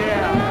house,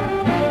 yeah.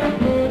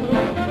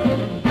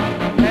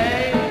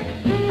 Hey,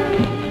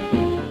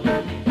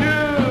 do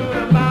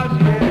the mouse,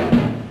 yeah.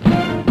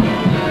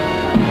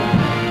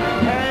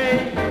 Hey,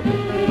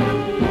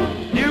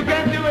 you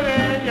can do it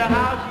in your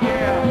house, yeah.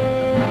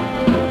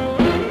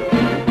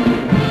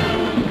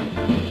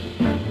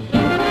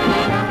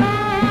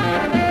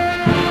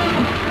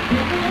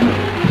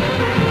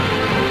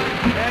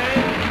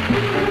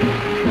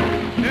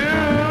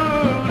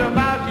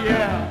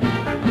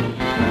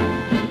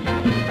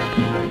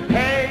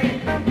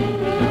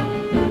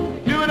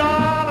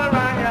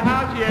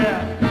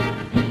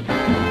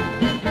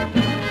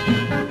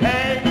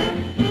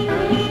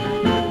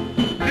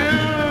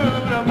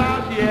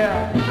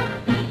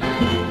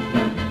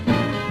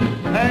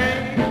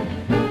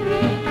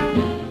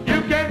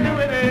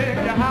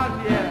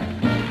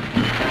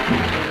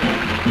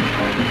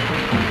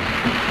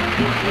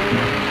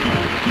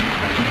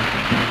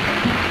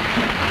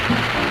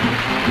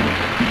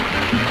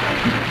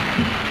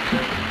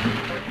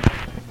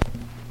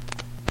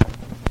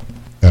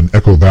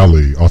 Echo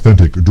Valley,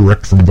 authentic,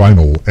 direct from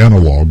vinyl,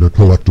 analog,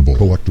 collectible.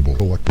 All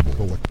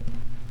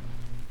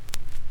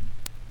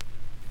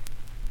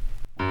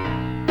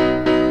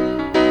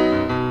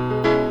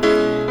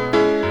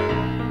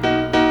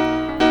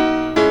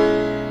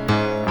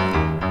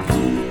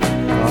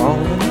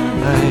of my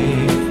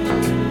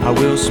life I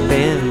will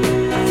spend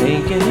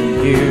thinking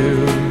of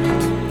you.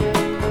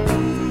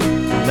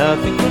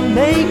 Nothing can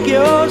make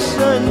your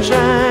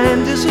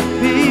sunshine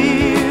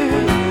disappear.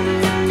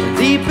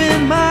 Deep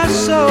in my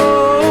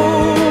soul,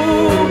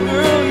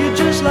 girl, you're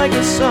just like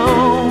a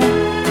song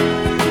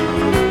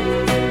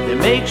that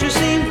makes you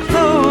seem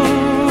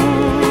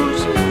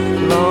close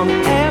long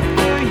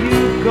after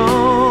you're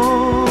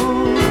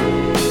gone.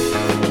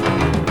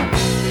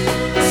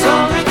 A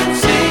song I can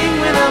sing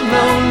when I'm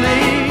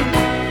lonely,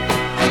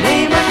 a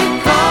name I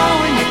can call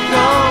when you're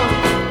gone,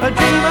 a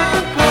dream I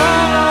can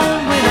call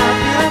on when I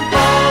feel I'm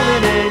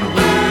falling in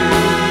you.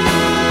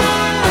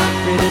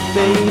 Pretty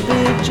baby,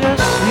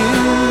 just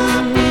you.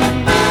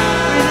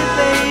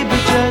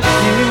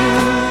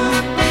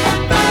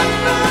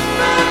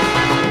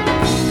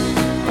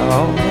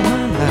 All of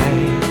my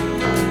life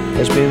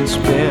has been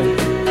spent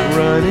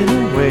running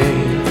away.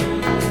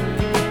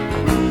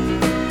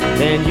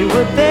 Then you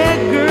were there,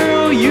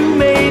 girl, you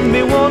made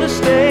me want to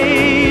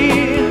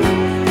stay.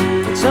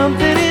 But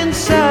something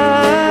inside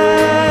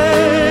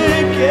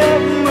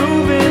kept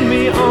moving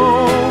me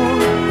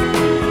on.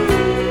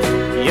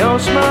 Your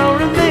smile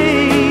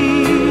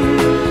remains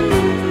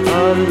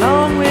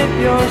along with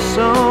your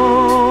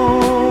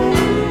song.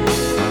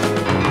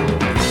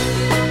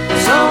 A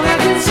song I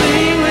can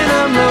sing when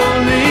I'm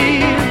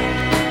lonely,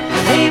 a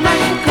name I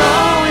can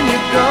call when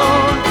you're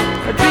gone,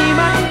 a dream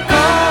I can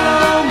call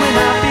on when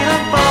I feel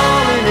I'm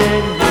falling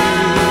in you.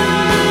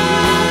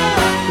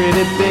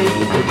 Pretty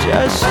baby,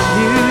 just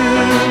you.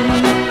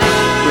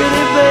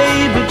 Pretty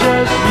baby,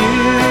 just you.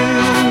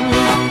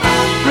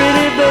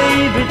 Pretty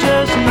baby,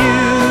 just you.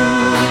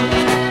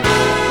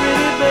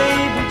 Pretty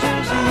baby,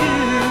 just you.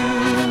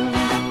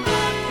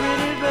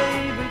 Pretty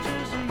baby,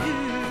 just you.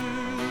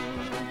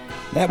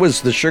 That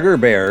was the Sugar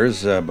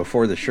Bears.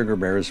 Before the Sugar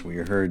Bears, we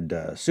heard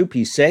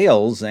Soupy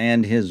Sales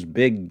and his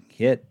big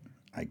hit,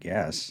 I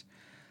guess,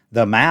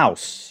 The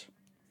Mouse.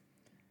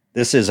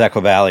 This is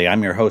Echo Valley.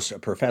 I'm your host,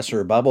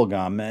 Professor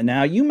Bubblegum.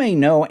 Now, you may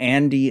know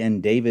Andy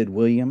and David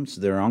Williams.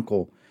 Their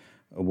uncle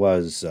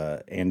was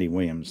Andy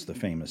Williams, the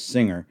famous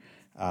singer.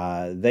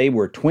 They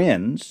were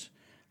twins.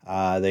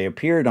 They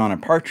appeared on a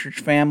Partridge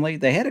Family.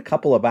 They had a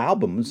couple of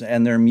albums,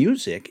 and their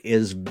music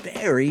is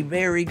very,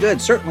 very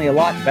good. Certainly a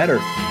lot better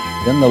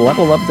than the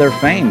level of their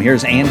fame.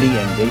 Here's Andy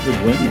and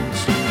David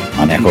Williams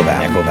on Echo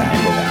Valley. Echo Valley.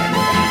 Echo Valley.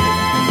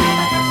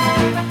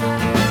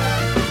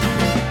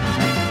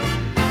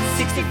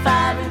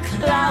 65 and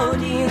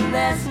cloudy, and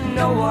there's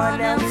no one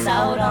else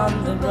out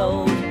on the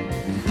road.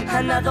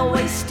 Another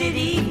wasted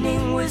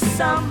evening with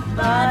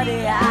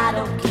somebody I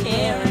don't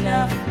care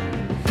enough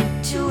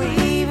to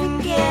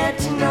even get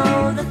to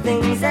know the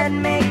things that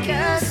make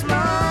us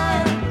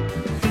smile.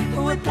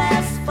 We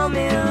pass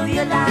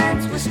familiar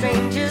lines with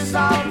strangers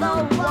all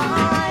the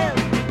while.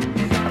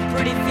 A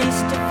pretty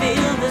face to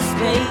fill the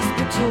space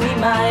between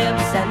my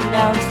ups and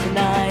downs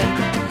tonight.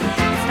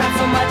 It's not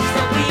so much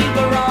that we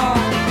were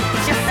wrong,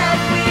 it's just that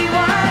we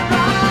were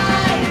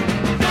right.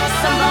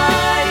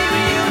 Somebody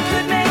real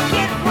could make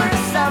it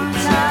worth some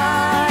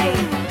time,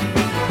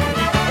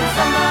 and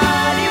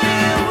somebody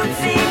real would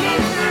see me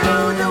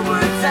through the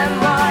words and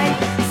why.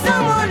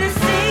 Someone to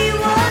see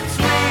what's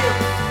real,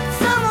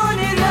 someone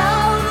to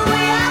know the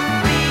way I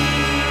feel.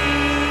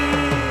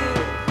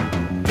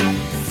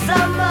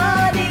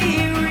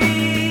 Somebody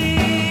real.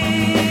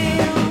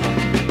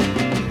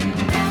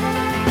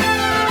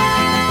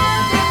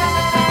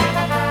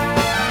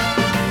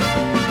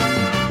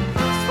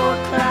 It's 4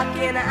 o'clock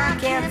and I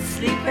can't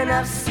sleep, and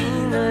I've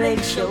seen the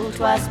Late Show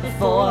twice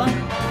before.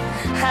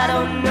 I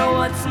don't know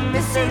what's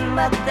missing,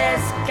 but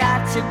there's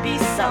got to be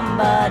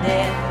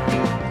somebody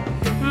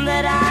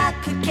that I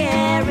could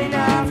care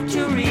enough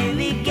to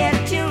really get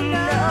to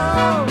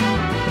know.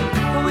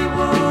 We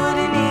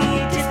wouldn't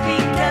need to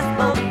speak, 'cause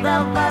both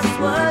of us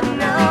would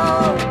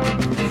know.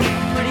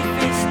 Pretty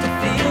face to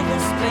fill the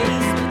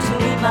space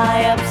between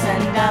my ups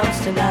and downs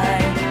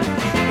tonight.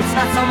 It's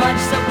not so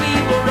much that we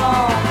were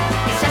wrong,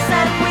 it's just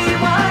that we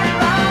were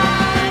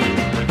right.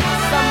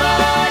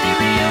 Somebody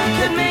real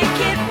could make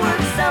it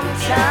work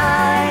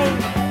sometime.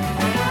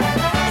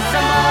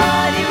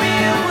 Somebody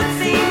real would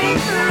see me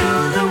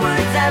through the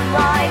words and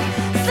why.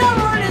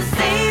 Someone to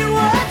say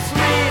what's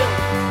real,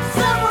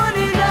 someone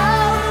to know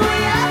the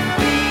way I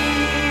feel.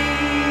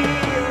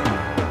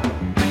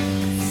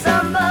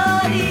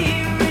 Somebody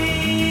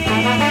real.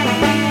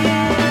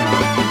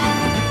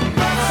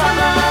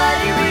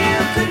 Somebody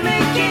real could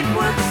make it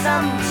work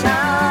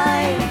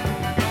sometime.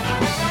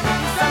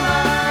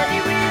 Somebody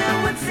real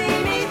would see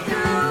me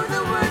through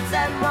the words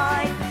and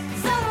why.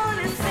 Someone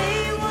to say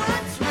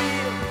what's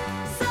real,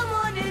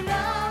 someone to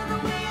know the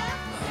way I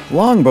feel.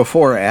 Long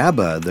before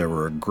ABBA, there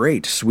were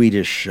great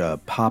Swedish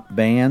pop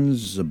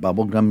bands,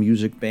 bubblegum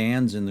music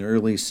bands in the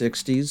early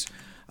 60s.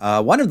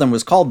 One of them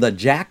was called the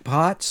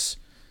Jackpots.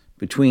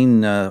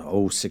 Between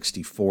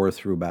 64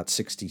 through about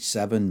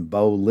 67,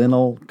 Bo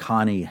Linnell,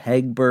 Connie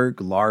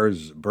Hagberg,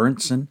 Lars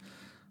Berntsen,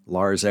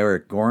 Lars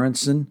Erik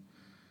Göransson.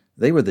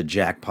 They were the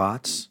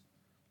Jackpots.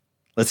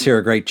 Let's hear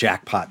a great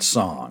Jackpot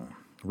song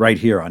right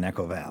here on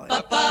Echo Valley.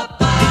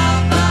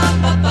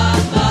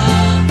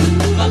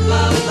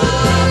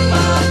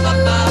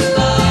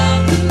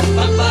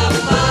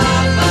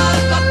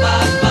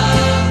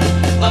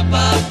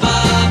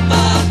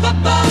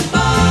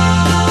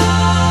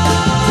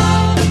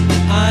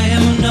 I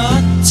am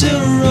not a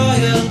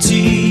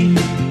royalty,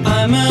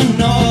 I'm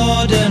an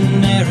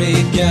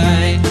ordinary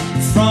guy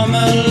from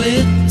a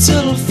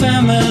little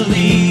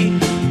family,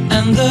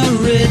 and the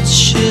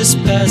riches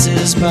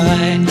passes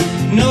by.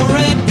 No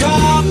red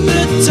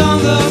carpet on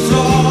the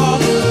floor,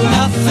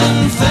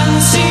 nothing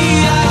fancy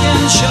I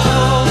can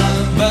show,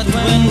 but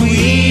when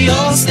we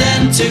all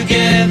stand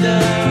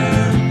together,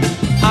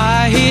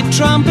 I hear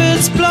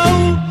trumpets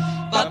blow.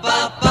 Ba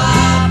ba ba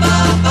ba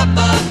ba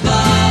ba ba ba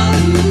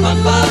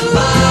ba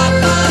ba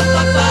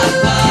ba ba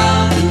ba.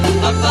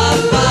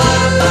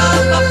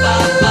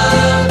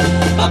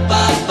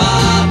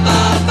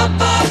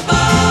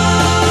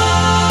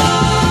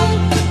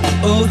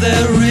 Oh,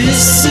 there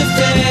is a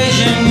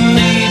Persian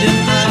maiden,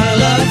 I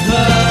love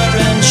her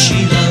and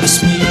she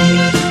loves me.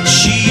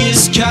 She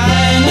is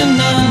kind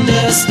and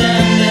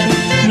understanding,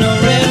 no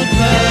real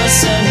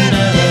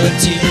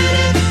personality.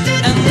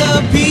 And the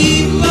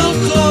people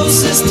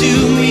closest to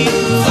me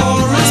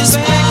for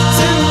respect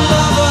and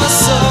love her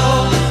so.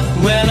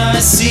 When I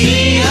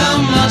see how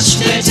much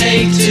they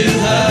take to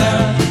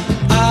her,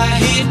 I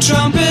hear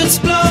trumpets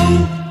blow.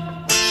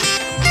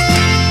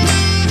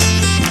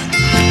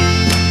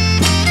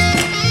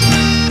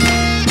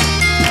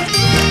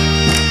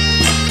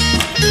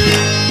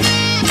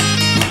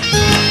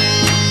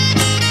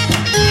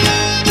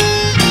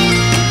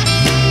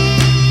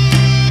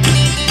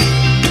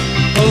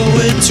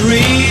 It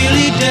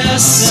really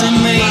does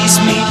amaze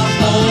me,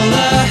 all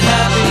the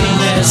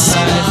happiness I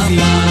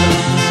feel.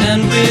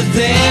 And with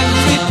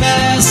every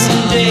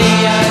passing day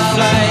I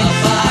fly,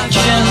 I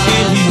can't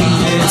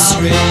believe it's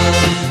real.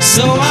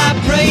 So I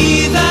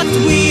pray that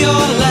we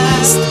all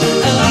last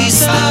at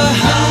least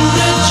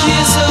 100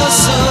 years or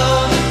so.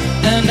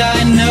 And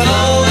I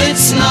know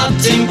it's not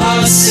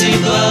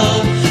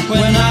impossible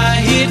when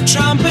I hear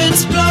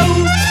trumpets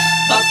blow.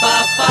 Ba ba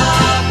ba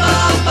ba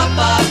ba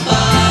ba ba.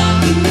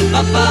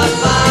 Ba ba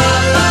ba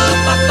ba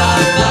ba ba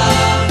ba.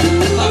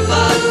 Ba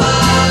ba ba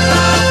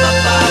ba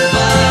ba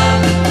ba.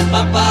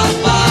 Ba ba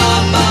ba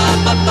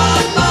ba ba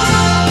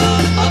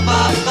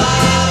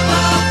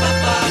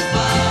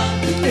ba.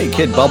 Hey,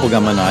 Kid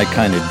Bubblegum and I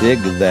kind of dig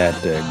that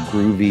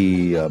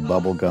groovy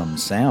bubblegum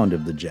sound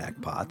of the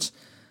Jackpots.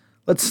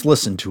 Let's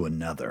listen to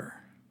another.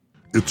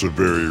 It's a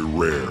very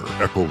rare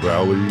Echo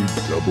Valley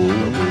double.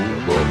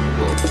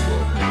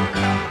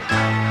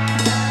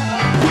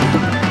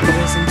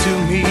 Listen to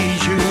me,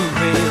 you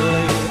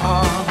really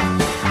are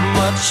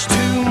much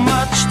too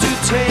much to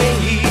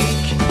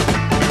take.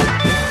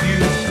 If you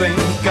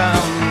think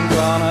I'm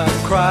gonna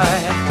cry,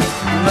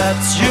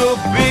 that's your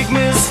big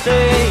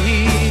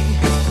mistake.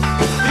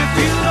 If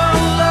you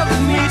don't love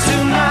me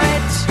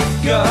tonight,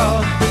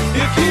 girl,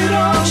 if you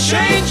don't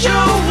change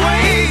your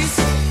ways,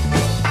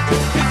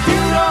 if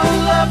you don't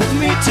love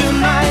me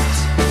tonight,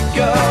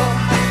 girl,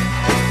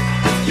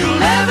 you'll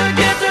never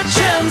get the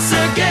chance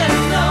again,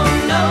 no,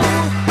 no.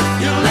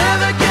 You'll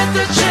never get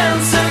the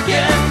chance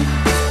again.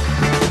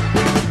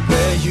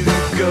 There you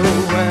go,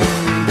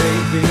 and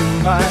baby,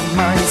 my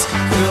mind's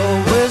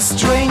filled with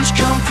strange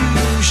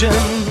confusion.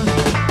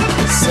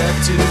 Sad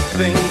to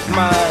think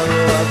my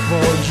love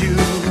for you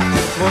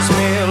was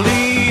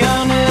merely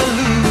an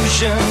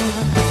illusion.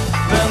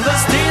 When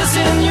there's tears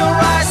in your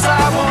eyes,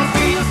 I won't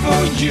feel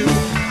for you.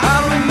 I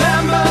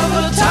remember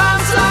the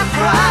times I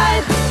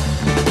cried.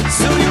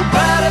 So you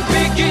better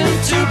begin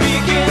to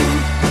begin,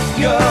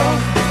 girl.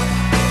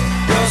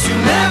 Cause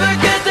you'll never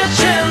get the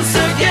chance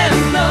again,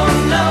 no,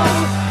 no.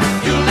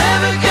 You'll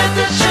never get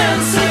the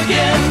chance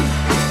again.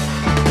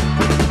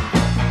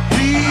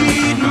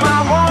 Heed my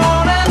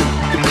warning,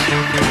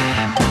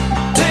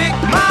 take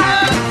my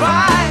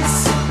advice.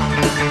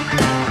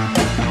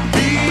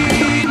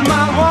 Heed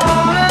my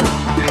warning,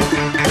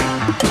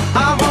 I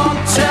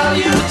won't tell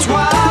you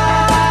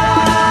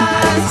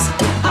twice.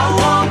 I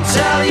won't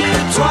tell you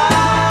twice.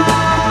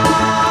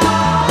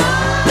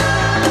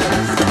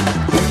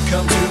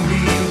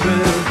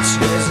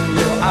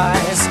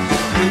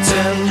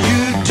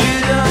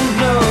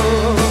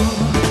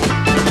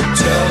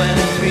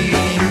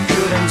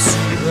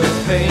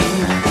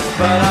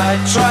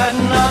 Tried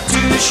not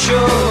to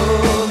show.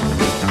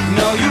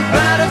 No, you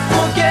better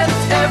forget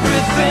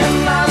everything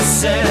I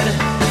said.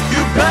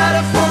 You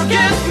better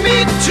forget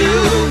me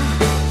too.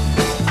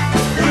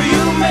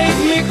 You made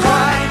me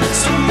cry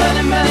so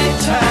many, many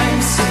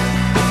times.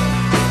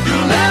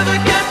 You'll never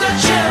get the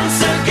chance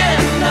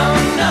again, no,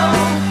 no.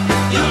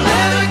 You'll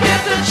never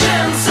get the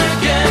chance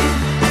again.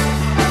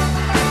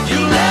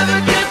 You'll never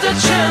get the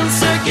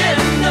chance again,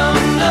 no,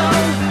 no.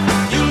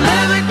 You'll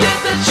never get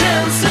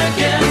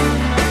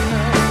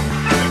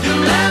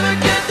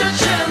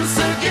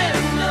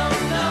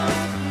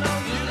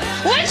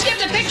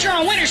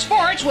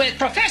starts with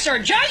Professor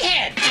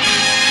Jughead.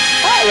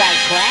 All right,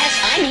 class,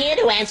 I'm here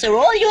to answer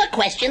all your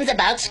questions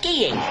about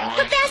skiing.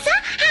 Professor,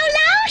 how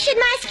long should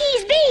my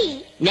skis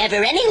be? Never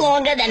any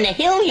longer than the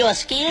hill you're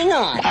skiing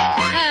on.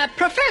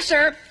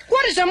 Professor,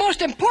 what is the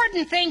most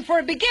important thing for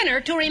a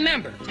beginner to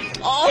remember?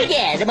 Oh,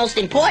 yeah, the most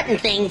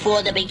important thing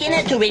for the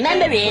beginner to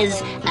remember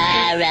is,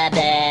 I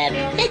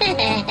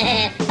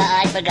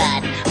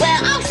forgot.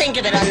 Well, I'll think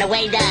of it on the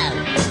way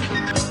down.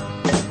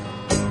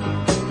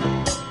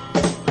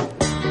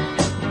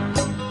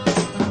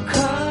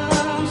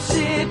 Come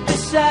sit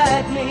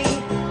beside me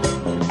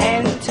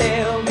and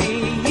tell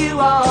me you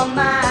are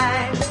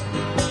mine.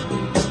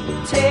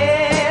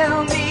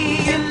 Tell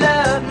me you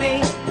love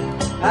me.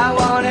 I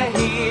wanna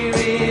hear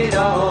it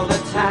all the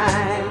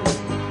time.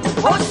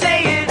 Oh,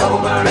 say it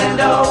over and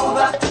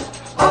over,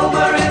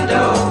 over and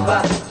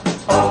over,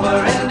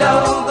 over and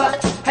over,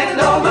 and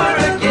over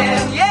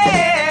again.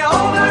 Yeah,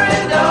 over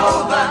and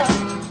over,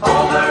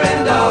 over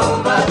and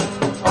over,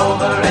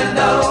 over and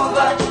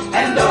over,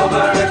 and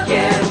over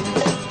again.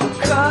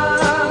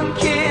 Come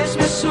kiss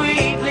me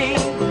sweetly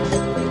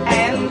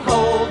and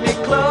hold me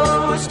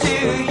close to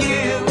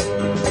you.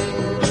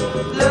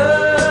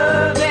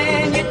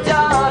 Loving you,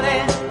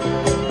 darling,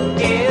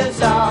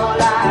 is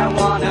all I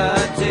wanna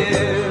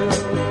do.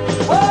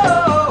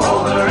 Whoa,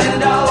 over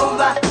and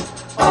over,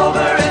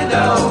 over and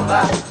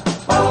over,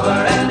 over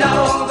and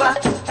over,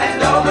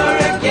 and over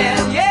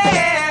again.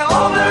 Yeah,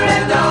 over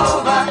and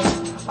over,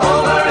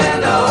 over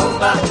and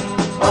over,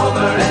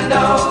 over and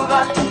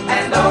over,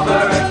 and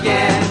over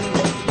again.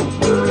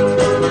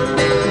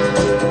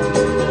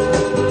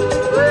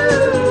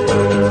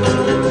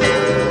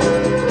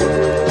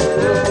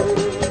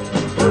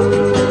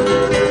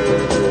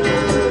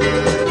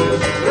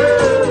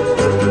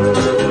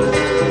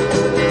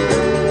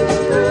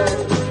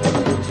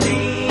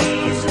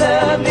 Please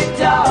love me,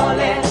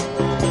 darling.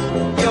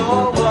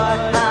 You're what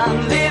I'm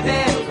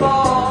living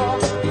for.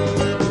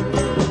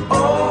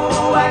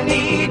 Oh, I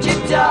need you,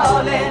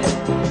 darling,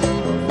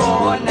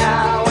 for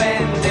now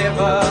and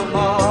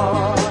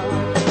evermore.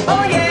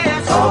 Oh,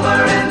 yes,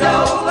 over and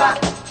over,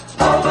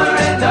 over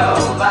and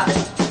over,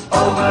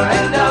 over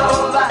and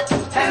over,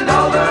 and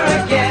over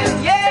again.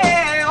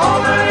 Yeah,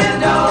 over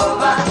and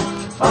over,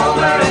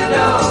 over and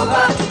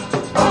over,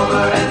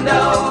 over and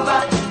over,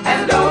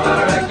 and over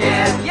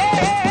again.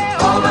 Yeah,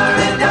 over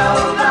and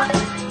over,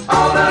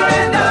 over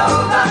and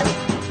over,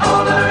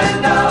 over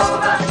and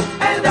over,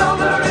 and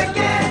over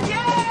again.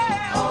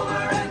 Yeah,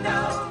 over and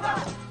over.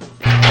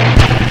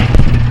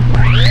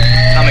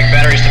 Atomic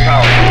batteries to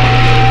power.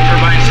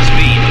 Turbines to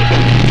speed.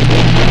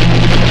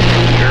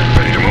 Here,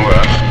 ready to move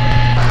out.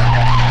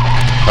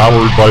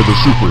 Powered by the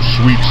super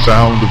sweet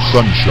sound of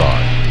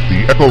sunshine, the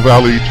Echo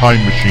Valley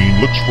Time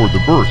Machine looks for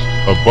the birth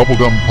of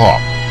bubblegum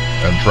pop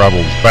and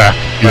travels back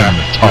in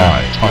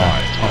time.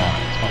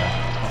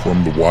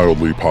 From the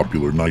wildly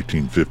popular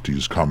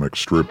 1950s comic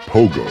strip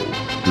Pogo,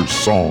 here's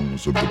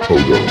Songs of the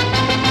Pogo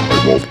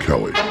by Walt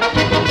Kelly.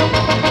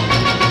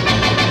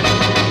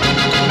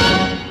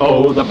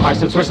 Oh, the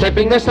parsons were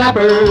snipping their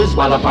snappers,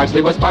 while a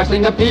parsley was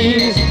parceling the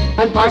peas.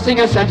 And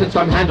parsing a sentence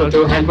from handle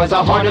to hand was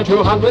a hornet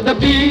who hummed with the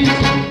bees.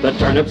 The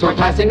turnips were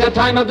passing the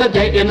time of the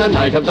day in the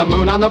night of the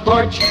moon on the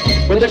porch,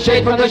 with the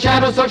shade from the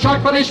shadows so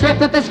short fully stripped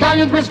that the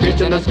scallions were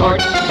screeched in the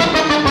scorch.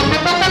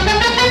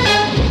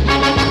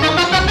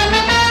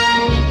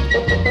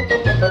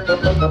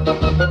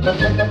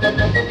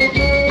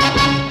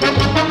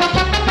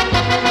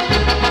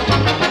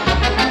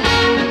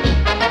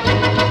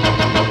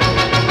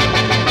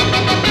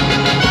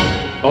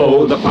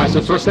 Oh, the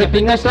parsons were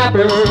slipping their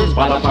snappers,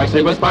 while a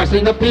parsley was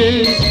parsing the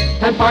peas.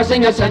 And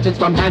parsing a sentence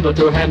from handle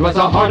to hand was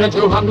a hornet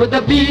who hummed with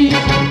the bees.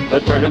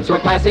 The turnips were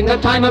passing the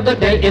time of the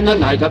day in the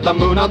night of the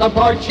moon on the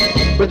porch,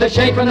 with the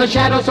shade from the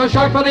shadows so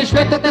short fully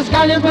stripped that the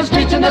scallions were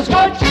screeched in the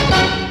scorch.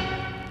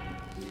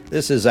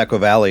 This is Echo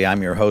Valley.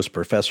 I'm your host,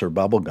 Professor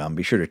Bubblegum.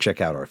 Be sure to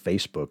check out our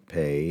Facebook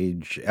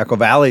page, Echo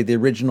Valley, the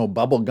original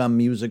bubblegum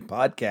music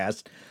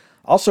podcast.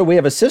 Also, we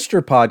have a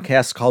sister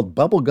podcast called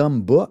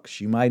Bubblegum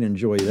Books. You might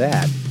enjoy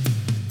that.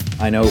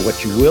 I know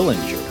what you will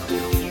enjoy.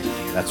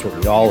 That's what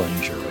we all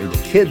enjoy. The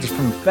Kids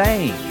from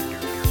Fame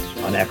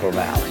on Echo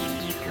Valley.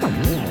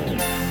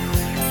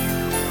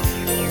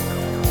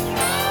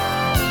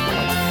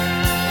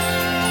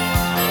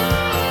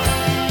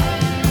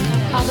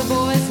 All the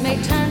boys may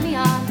turn me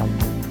on,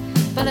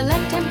 but I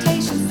let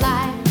temptation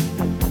slide.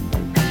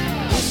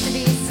 Used to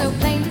be so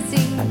plain to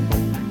see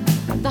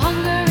the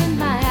hunger in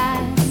my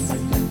eyes,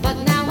 but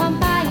now I'm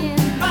buying,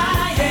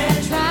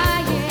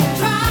 trying.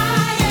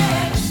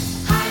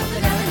 High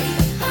fidelity,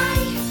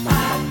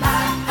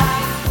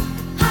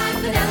 high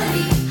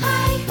fidelity,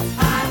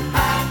 high,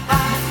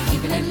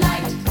 keeping it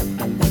light,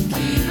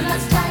 keeping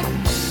us tight.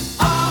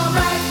 All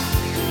right,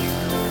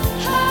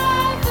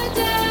 high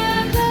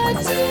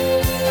fidelity.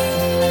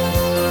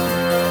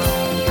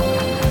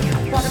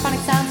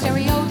 Waterphonic sound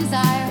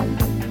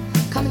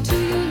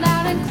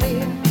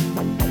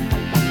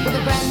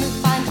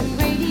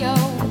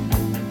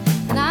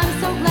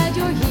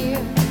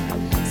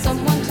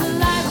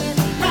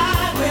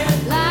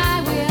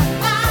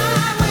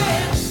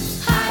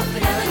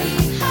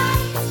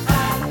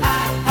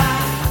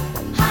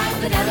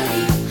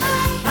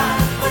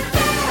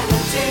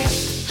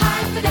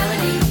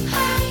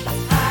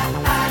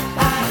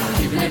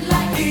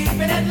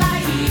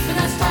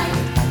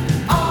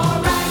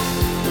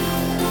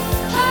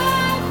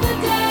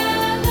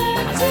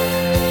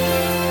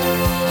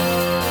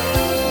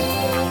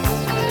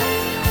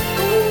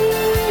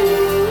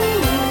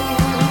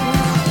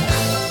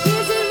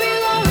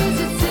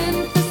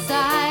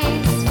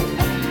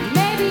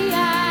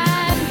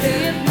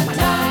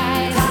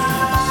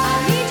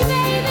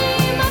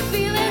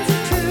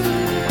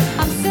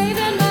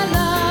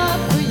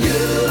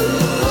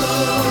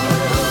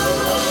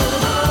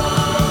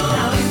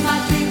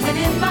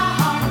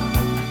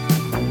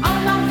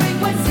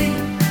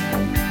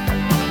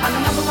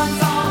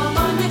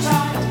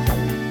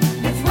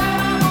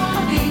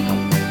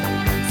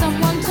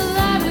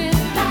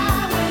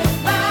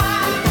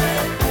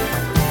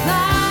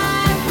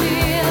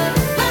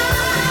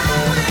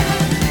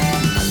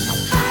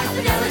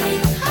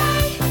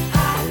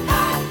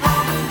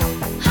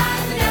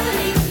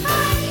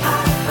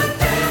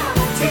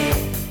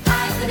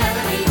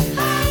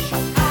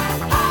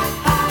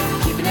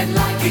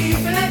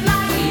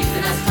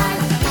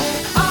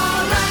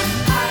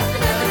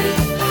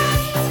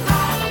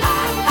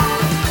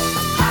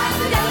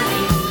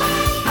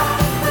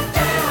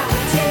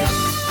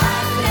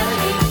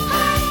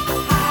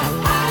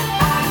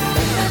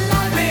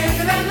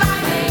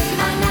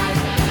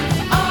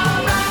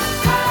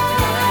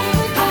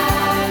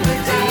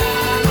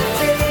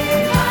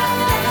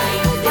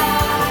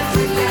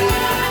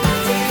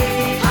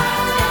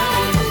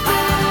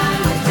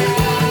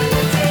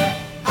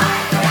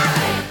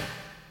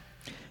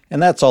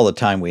And that's all the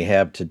time we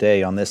have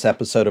today on this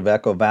episode of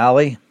Echo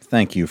Valley.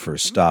 Thank you for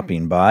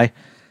stopping by.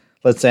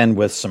 Let's end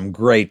with some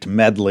great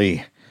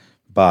medley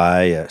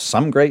by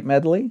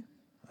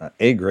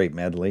a great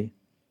medley.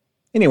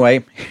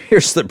 Anyway,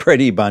 here's the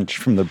Brady Bunch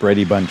from the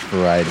Brady Bunch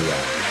Variety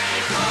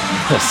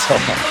Hour. So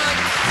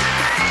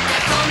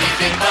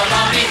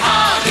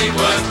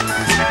Hollywood,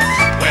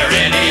 where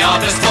any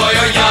office boy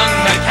or young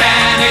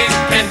mechanic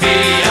can be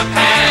a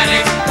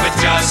panic with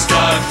just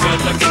a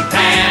good-looking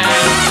pan.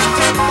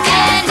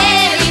 And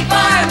any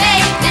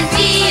barmaid can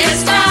be a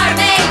star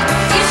maid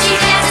if she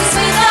dances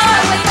with or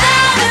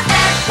without a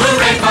back.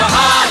 Hooray for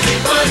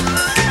Hollywood!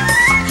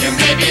 You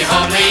may be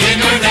homely in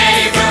your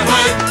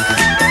neighborhood,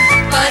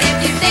 but if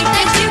you think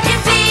that you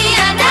can be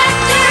an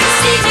actor,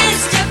 see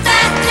Mr.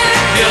 Factor.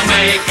 he'll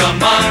make a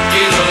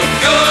monkey look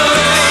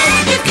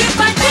good. If you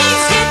find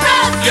things get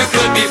rough, You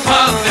could be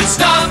puff and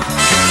stuff.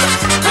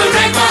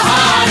 Hooray for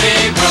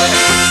Hollywood!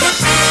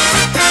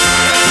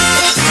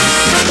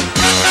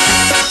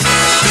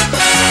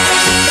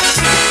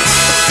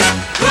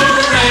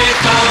 Hooray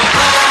for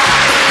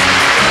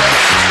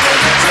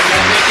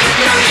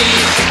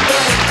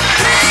Hollywood!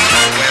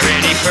 Where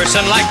any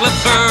person like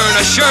Laverne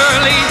or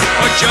Shirley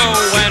or Joe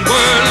and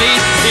Whirly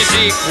is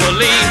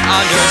equally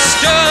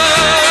understood.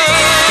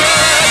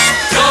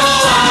 Go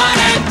on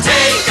and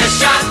take a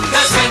shot,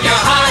 'cause when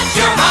you're hot,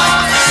 you're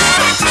hot.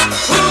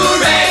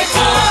 Hooray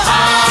for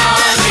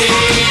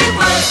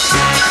Hollywood!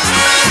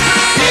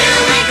 Here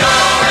we go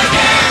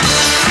again.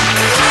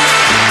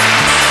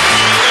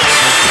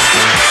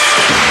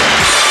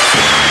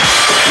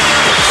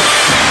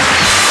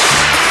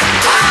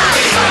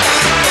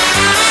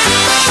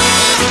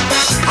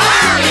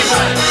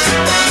 Hollywood!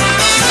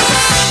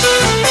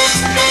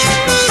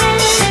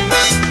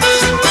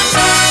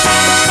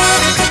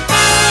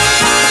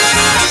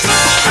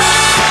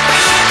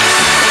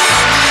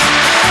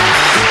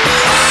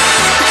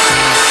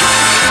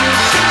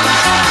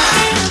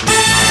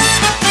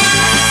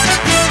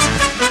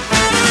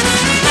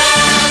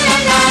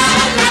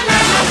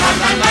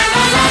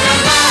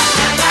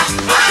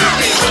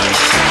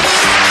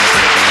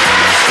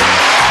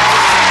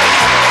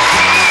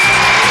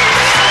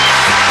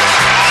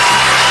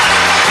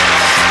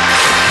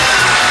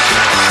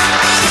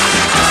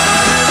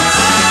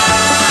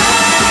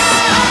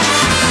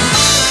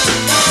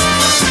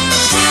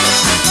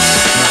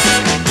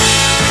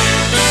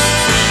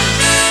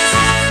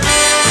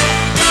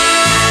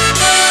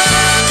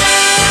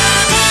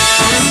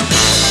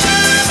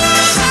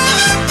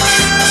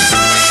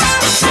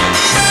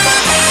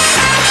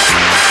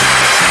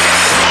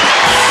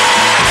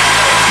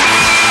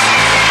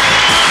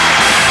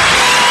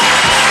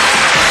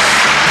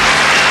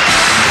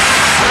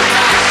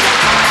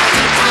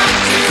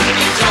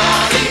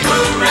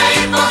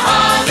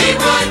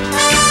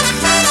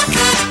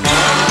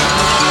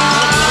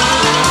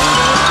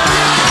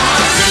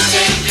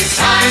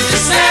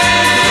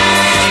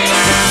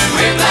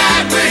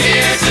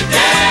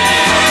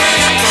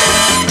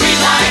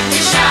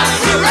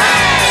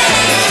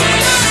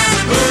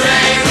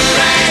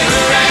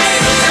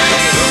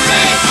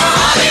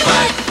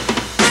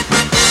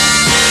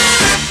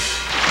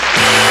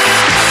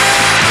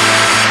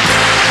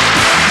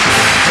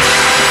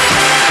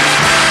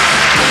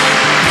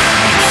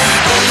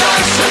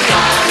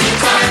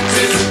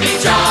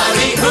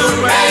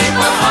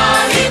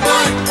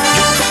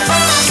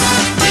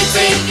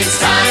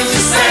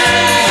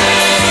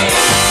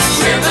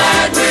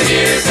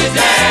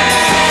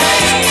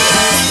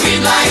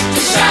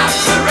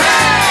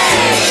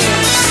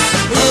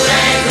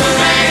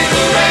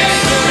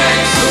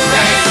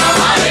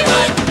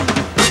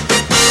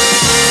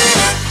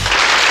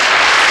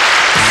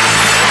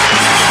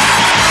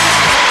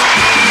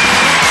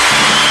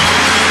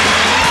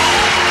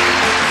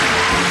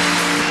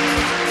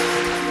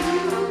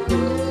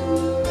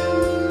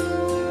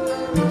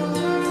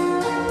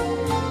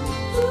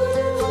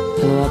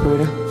 Hello,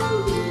 operator.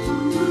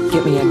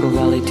 Get me Echo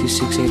Valley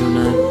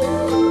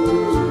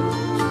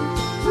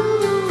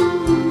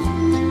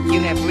 26809. You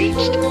have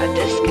reached a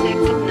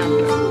disconnected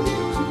number.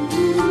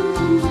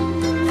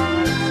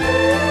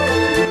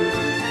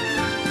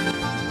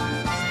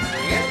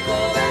 Echo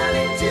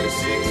Valley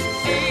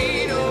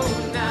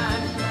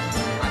 26809.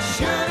 I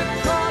should have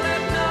called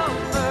that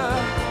number.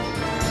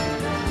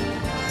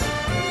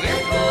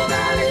 Echo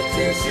Valley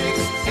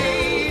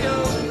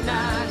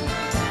 26809.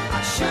 I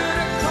should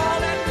have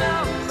called that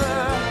number.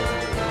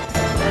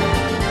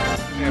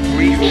 You have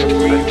reached a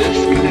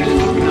disconnected